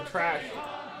Stuck in the trash.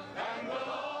 and we'll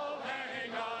all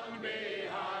hang on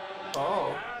behind.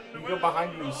 Oh, you go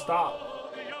behind you and stop.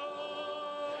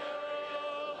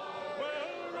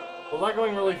 Was I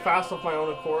going really fast with my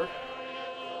own accord?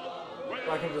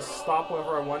 I can just stop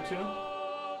whenever I want to.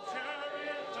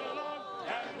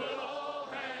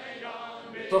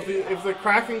 So if the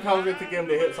cracking comes at the game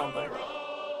to hit something.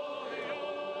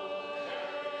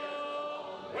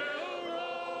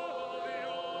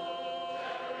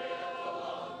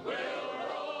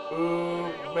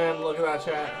 Ooh, man, look at that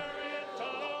chat.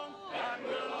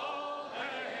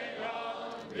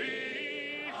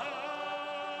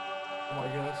 Oh my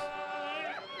goodness.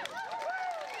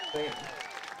 Dang it.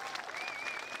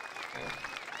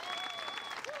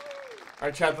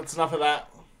 Alright, chat, that's enough of that.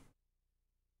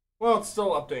 Well, it's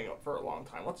still updating for a long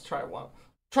time. Let's try one.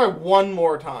 Try one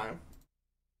more time.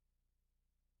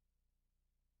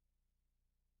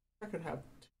 I could have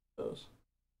two of those.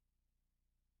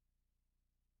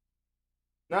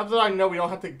 Now that I know we don't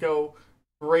have to go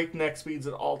breakneck speeds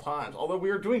at all times. Although we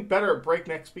are doing better at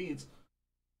breakneck speeds.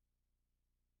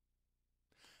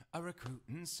 A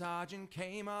recruiting sergeant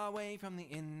came our way from the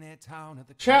inner town of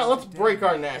the Chat, let's break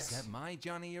our necks. Said, my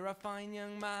Johnny, you're a fine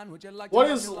young man. Would you like What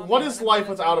to is walk what along is with life a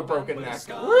without a band broken with neck?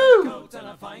 scarlet Woo! coat and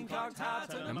a fine cocked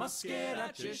hat and a musket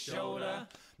at your shoulder?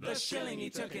 The shilling he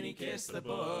took and he kissed the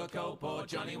book. Oh, poor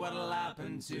Johnny, what'll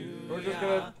happen to We're just ya?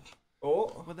 gonna.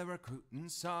 Oh. Well, the recruiting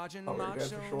sergeant Oh, we're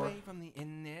marched good for sure. away from the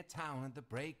inner town at the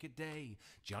break of day.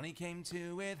 Johnny came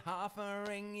to with half a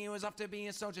ring. He was off to be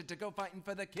a soldier to go fighting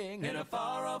for the king. In a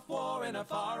far-off war, in a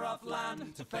far-off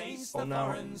land, to face the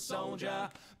foreign soldier.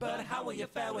 But how will you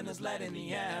fare when there's lead in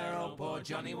the air? Oh, poor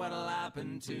Johnny, what'll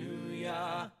happen to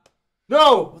ya?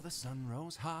 No! Well, the sun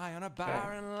rose high on a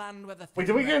barren land where the Wait,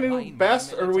 did we get a new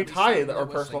best, or did we tie our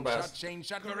personal best?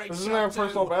 Isn't there a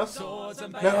personal best?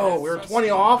 No, we were 20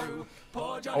 off.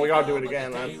 Oh, we gotta do it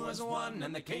again, then.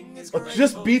 Let's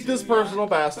just beat this personal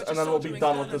best, and then we'll be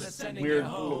done with this weird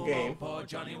little game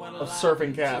of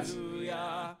surfing cats.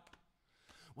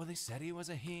 Well, they said he was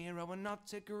a hero and not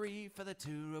to grieve for the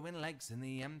 2 ruined legs and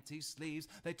the empty sleeves.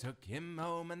 They took him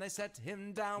home and they set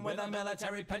him down with a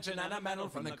military pension and a medal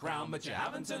from the crown. But you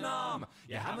haven't an arm,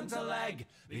 you haven't a leg,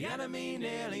 the enemy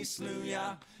nearly slew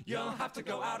ya. You'll have to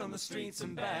go out on the streets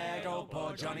and beg. Oh,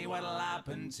 poor Johnny, what'll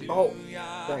happen to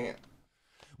ya? Dang it.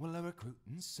 Well, a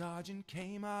recruiting sergeant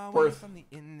came our way from the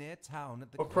inn near town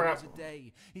at the close of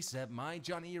day. He said, my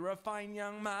Johnny, you're a fine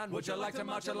young man. Would you like to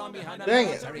march along behind a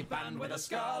military band with a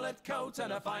scarlet coat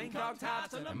and a fine cocked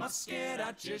hat and a musket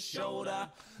at your shoulder?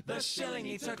 The shilling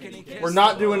he took and he kissed. We're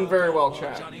not doing very well,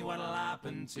 chat. Johnny, what'll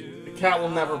happen to the cat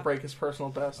will never break his personal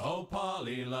best. Oh,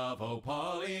 Polly, love, oh,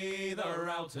 Polly, the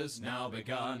rout has now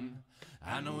begun.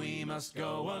 And we must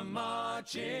go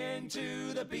a-marching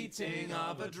to the beating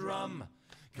of a drum.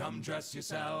 Come dress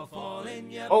yourself all in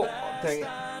your best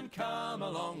and come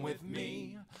along with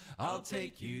me. I'll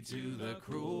take you to the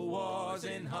cruel wars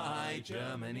in high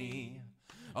Germany.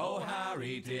 Oh,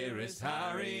 Harry, dearest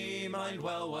Harry, mind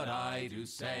well what I do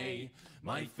say.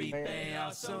 My feet, they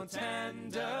are so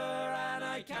tender, and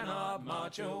I cannot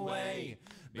march away.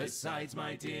 Besides,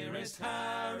 my dearest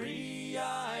Harry,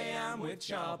 I am with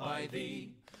child by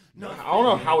thee. I don't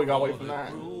know how we got away from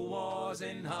that. Cruel wars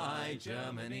in high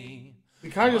Germany. He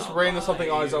kind of just ran into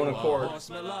something on his own accord.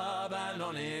 And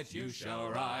on it you shall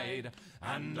ride,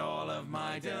 and all of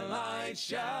my delight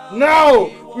shall. No!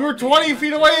 We were 20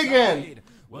 feet away again!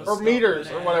 Or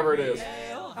meters, or whatever it is.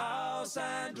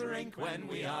 And drink when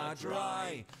we are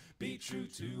dry. Be true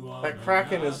to that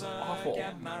Kraken is awful.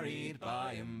 Get married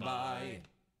by and by.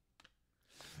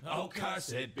 Oh,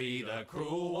 cursed be the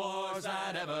cruel wars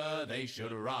that ever they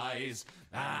should rise,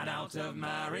 and out of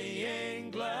merry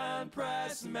England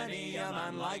press many a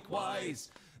man likewise.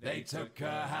 They took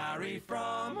her Harry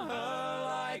from her,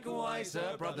 likewise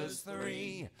her brothers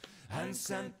 3, and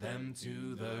sent them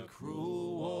to the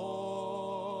cruel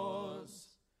wars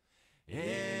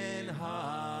in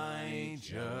high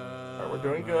Germany. Alright, we're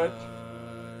doing good.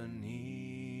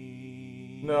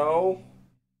 No.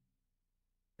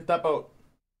 Hit that boat.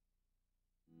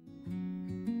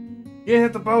 Yeah,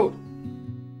 hit the boat.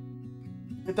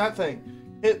 Hit that thing.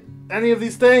 Hit any of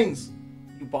these things.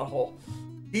 You butthole.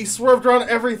 He swerved around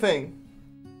everything.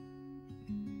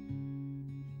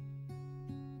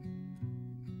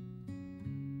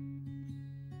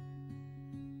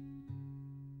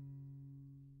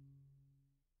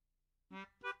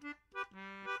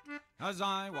 As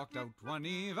I walked out one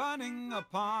evening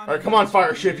upon... Alright, come on,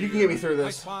 fire ship. You can get me through this.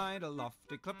 I spied a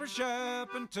lofty clipper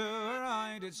ship, and to her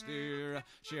I did steer.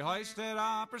 She hoisted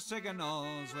up her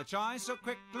signals, which I so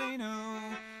quickly knew.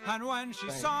 And when she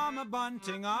saw me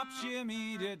bunting up, she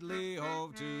immediately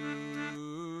hove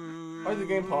to. Why did the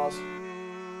game pause?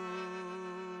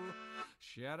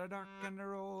 She had a dark and a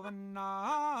roving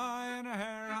eye, and her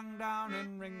hair hung down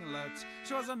in ringlets.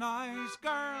 She was a nice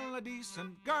girl, a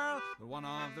decent girl, but one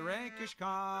of the rakish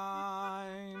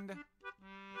kind.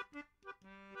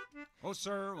 Oh,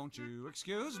 sir, won't you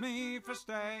excuse me for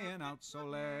staying out so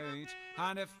late?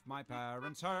 And if my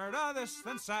parents heard of this,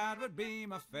 then sad would be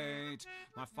my fate.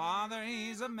 My father,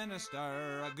 he's a minister,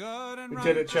 a good and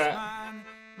righteous man.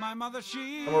 My mother,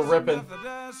 she's and we're ripping.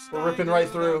 We're ripping right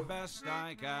through. Best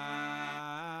I can.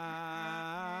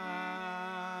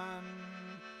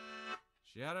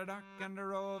 She had a dark and a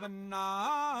roving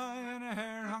eye, and her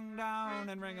hair hung down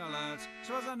in ringlets.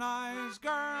 She was a nice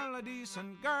girl, a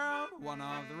decent girl, one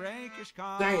of the rakish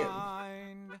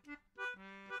kind.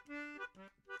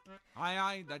 I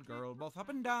eyed that girl both up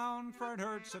and down, for I'd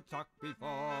heard such talk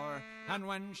before. And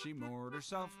when she moored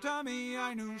herself to me,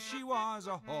 I knew she was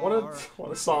a whore.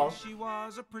 What a song. She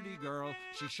was a pretty girl,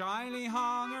 she shyly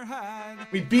hung her head.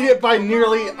 We beat it by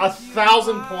nearly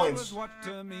 1,000 points.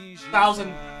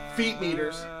 1,000 feet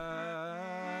meters.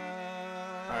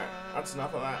 Alright, that's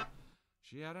enough of that.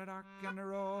 She had a dark and a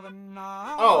roving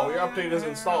eye. Oh, your update is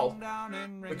installed. We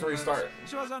have to restart.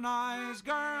 She was a nice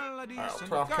girl, a decent Alright, we'll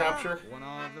turn off capture.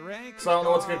 So I don't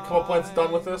know what's going to come up when it's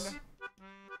done with this.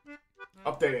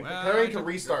 Updating. Preparing to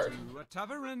restart. To a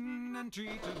tavern and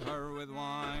treated her with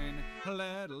wine.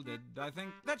 Little did I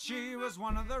think that she was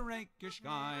one of the rakish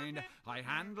kind. I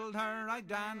handled her, I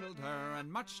dandled her,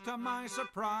 and much to my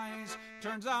surprise,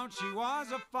 turns out she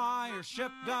was a fire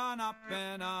ship done up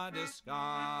in a disguise.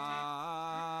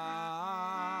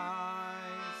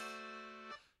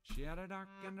 She had a dark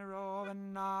and a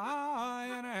roving eye,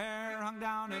 and her hair hung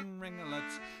down in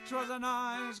ringlets. She was a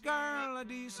nice girl, a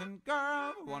decent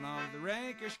girl, one of the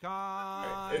rakish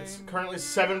kind. It's currently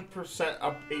 7%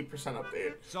 up, 8%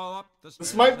 updated. So up the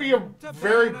This might be a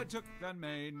very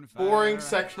boring fair.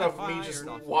 section of me just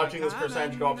watching this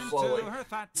percentage go up slowly.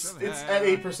 It's at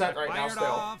 8% right now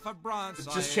still.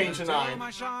 It's just changed to 9.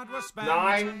 9,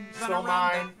 still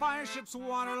 9. Now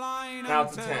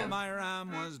it's 10.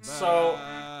 So,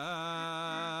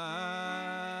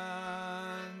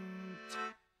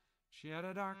 she had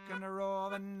a dark and a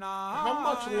roving eye. how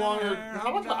much longer,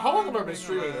 how long have I been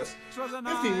streaming this?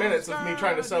 15 minutes of me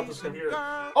trying to set up this computer.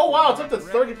 Oh wow, it's up to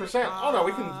 30%. Oh no,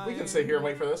 we can sit here and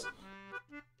wait for this.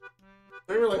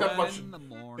 They really have much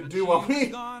to do while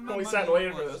we sat and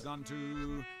waited for this.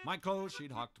 My clothes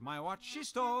she'd hocked, my watch she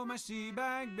stole, my sea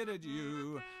bag bid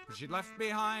adieu. But she'd left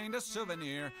behind a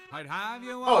souvenir. I'd have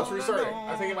you. Oh, it's restarting.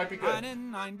 I think it might be good. And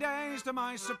in 9 days, to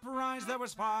my surprise, there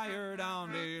was fire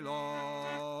down below.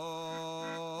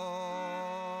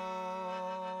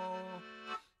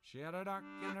 She had a dark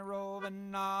and a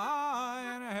roving eye,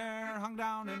 and her hair hung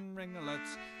down in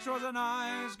ringlets. She was a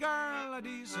nice girl, a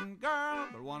decent girl,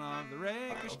 but one of the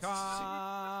rakish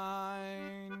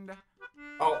kind.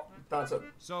 Oh, that's it.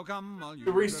 So come all you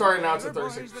to restart it now, it's at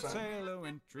boys 36%. that sail the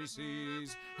wintry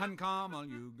seas, and come all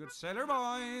you good sailor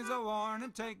boys, a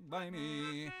warning take by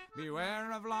me.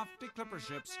 Beware of lofty clipper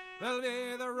ships, they'll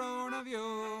be the ruin of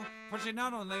you. For she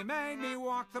not only made me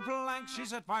walk the plank, she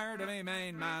set fire to me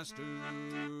mainmast too.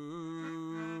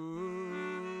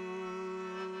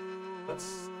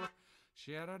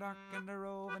 She had a dark and a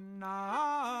roving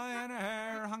eye, and her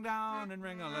hair hung down in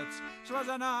ringlets. She was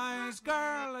a nice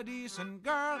girl, a decent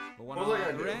girl, but one of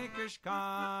the rakish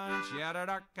kind. She had a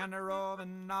dark and a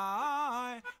roving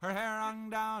eye, her hair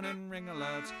hung down in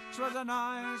ringlets. She was a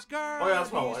nice girl, a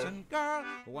decent girl,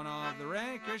 but one of the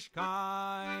rakish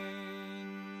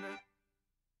kind.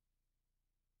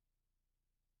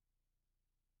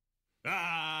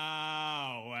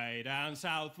 Ah, way down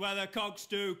south where the cocks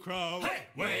do crow. Hey!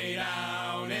 Way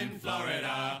down in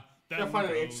Florida. Them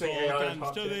girls all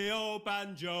dance to the old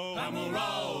banjo. And we'll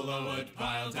roll the wood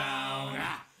pile down.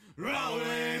 Ah!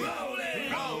 Rolling,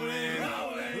 rolling, rolling,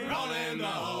 rolling, rolling the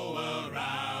whole world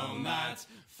round. That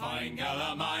fine gal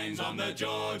of mine's on the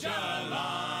Georgia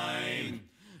line.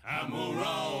 And we'll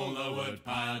roll the wood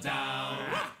pile down.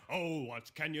 Ah! Oh, what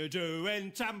can you do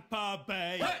in Tampa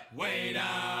Bay? Hey! Way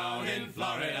down in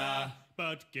Florida.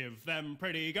 But give them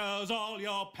pretty girls all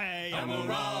your pay. And we'll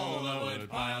roll the wood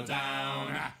pile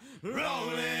down.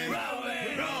 Rolling,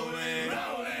 rolling, rolling,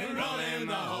 rolling, rolling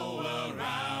the whole world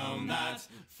round. That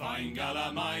fine gal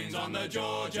of mine's on the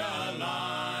Georgia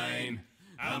line.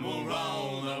 And we'll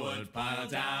roll the wood pile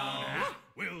down.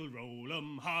 We'll roll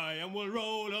 'em high and we'll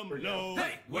roll 'em low.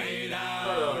 Hey! Way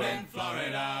down in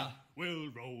Florida.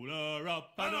 We'll roll her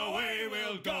up and away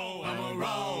we'll go. And we'll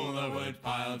roll the wood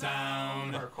pile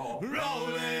down. Rolling,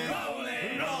 rolling,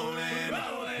 rolling,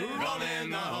 rolling, rolling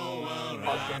the whole world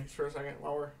round. For a second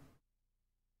while we're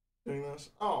doing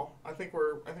this. Oh, I think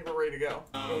we're ready to go.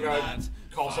 We gotta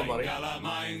call somebody.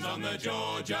 Mine's on the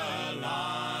Georgia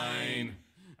line.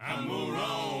 And we'll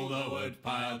roll the wood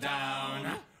pile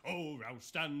down. Oh,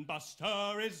 roust and bust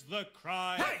her is the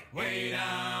cry. Hey! Way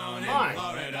down in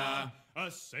Florida. A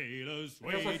sailor's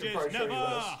wages never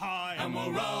high. And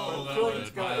we'll roll the wood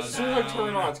pile down. As soon as I turn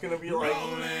it on, it's gonna be like,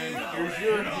 here's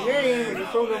your name and your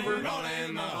phone number.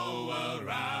 Rolling the whole world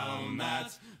round.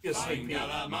 That's fine gal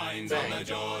of mine's on the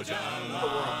Georgia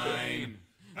line.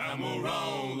 And we'll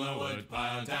roll the wood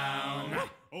pile down.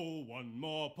 Oh, one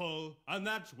more pull, and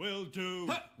that will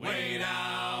do. Way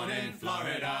down in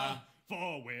Florida.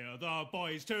 For we're the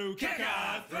boys to kick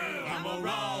her through. And we'll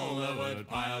roll the wood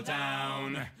pile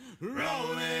down.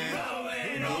 Rolling,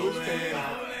 rolling, rolling,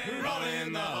 rolling,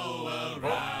 rolling the whole world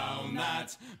round.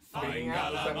 That fine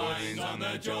gal of mine's on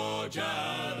the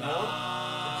Georgia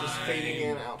line. Just fading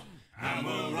in and out. And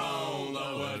we'll roll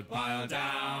the wood pile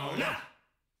down.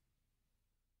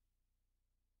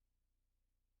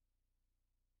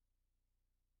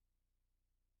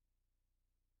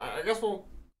 I guess we'll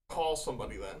call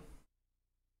somebody then.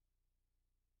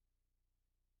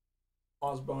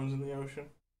 Toss bones in the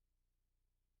ocean.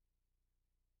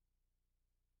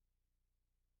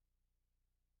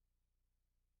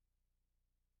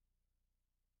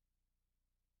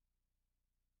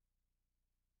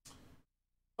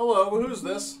 Hello, who's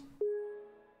this?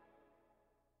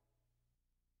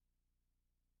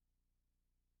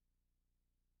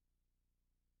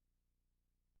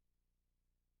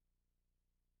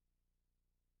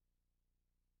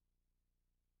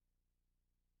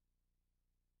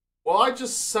 Well, I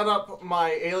just set up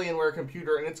my Alienware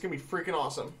computer, and it's gonna be freaking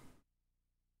awesome.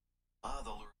 The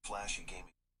lure of flashy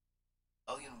gaming.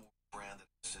 Alienware brand that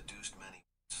has seduced many,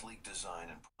 sleek design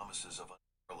and promises of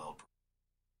unparalleled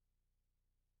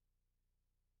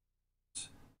performance.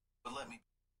 But let me be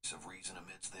a voice of reason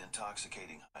amidst the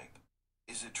intoxicating hype.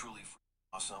 Is it truly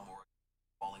awesome, or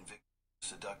falling victim to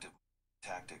seductive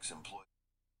tactics employed?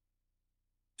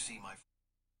 See my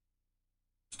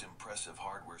most impressive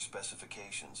hardware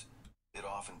specifications, it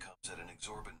often comes at an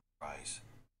exorbitant price,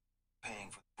 paying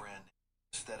for the brand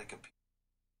aesthetic appeal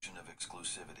of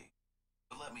exclusivity.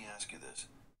 But let me ask you this,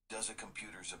 does a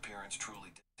computer's appearance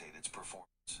truly dictate its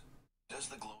performance? Does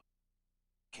the glowing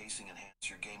casing enhance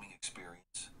your gaming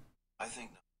experience? I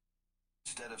think not.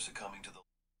 Instead of succumbing to the,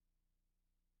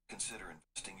 consider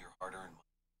investing your hard-earned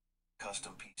money in a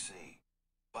custom PC.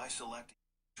 By selecting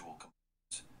individual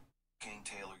components, you can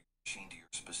tailor your machine to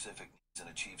your specific needs and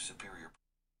achieve superior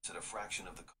performance at a fraction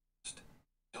of the cost.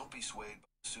 Don't be swayed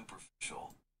by the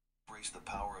superficial. Embrace the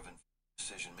power of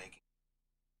decision-making.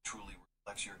 Truly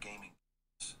reflects your gaming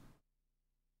business.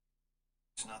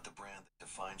 It's not the brand that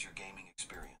defines your gaming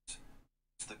experience.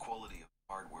 It's the quality of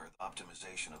the hardware, the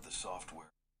optimization of the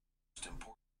software, most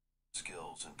important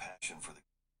skills and passion for the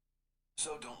game.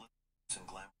 So don't let the and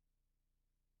glamour.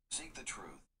 Seek the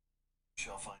truth. You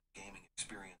shall find a gaming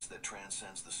experience that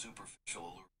transcends the superficial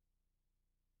allure.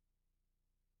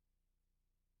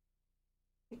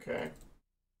 Okay.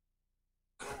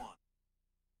 Go on.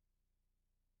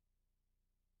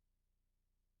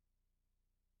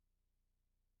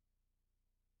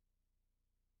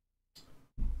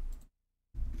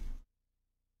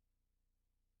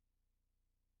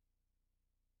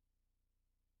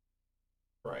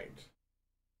 Right.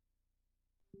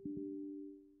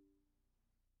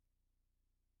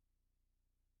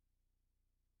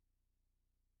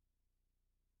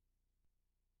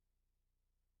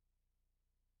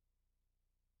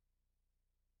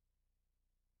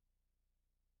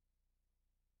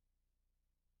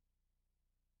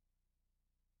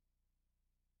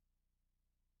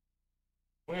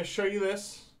 I'm going to show you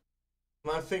this,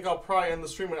 and I think I'll probably end the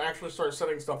stream and actually start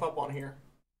setting stuff up on here.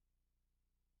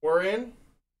 We're in.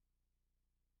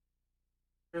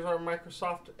 Here's our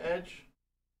Microsoft Edge.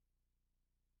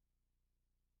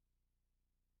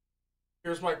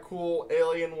 Here's my cool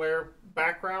Alienware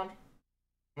background.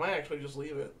 I might actually just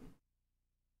leave it.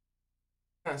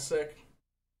 Kind of sick.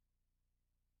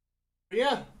 But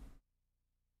yeah.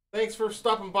 Thanks for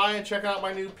stopping by and checking out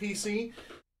my new PC.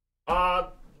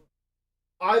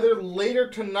 Either later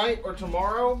tonight or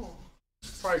tomorrow.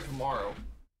 Probably tomorrow.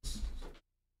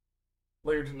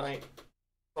 Later tonight.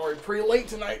 Sorry, pretty late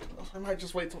tonight. I might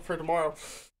just wait for tomorrow.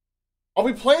 I'll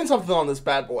be playing something on this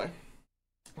bad boy.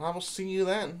 I will see you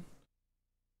then.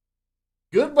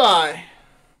 Goodbye.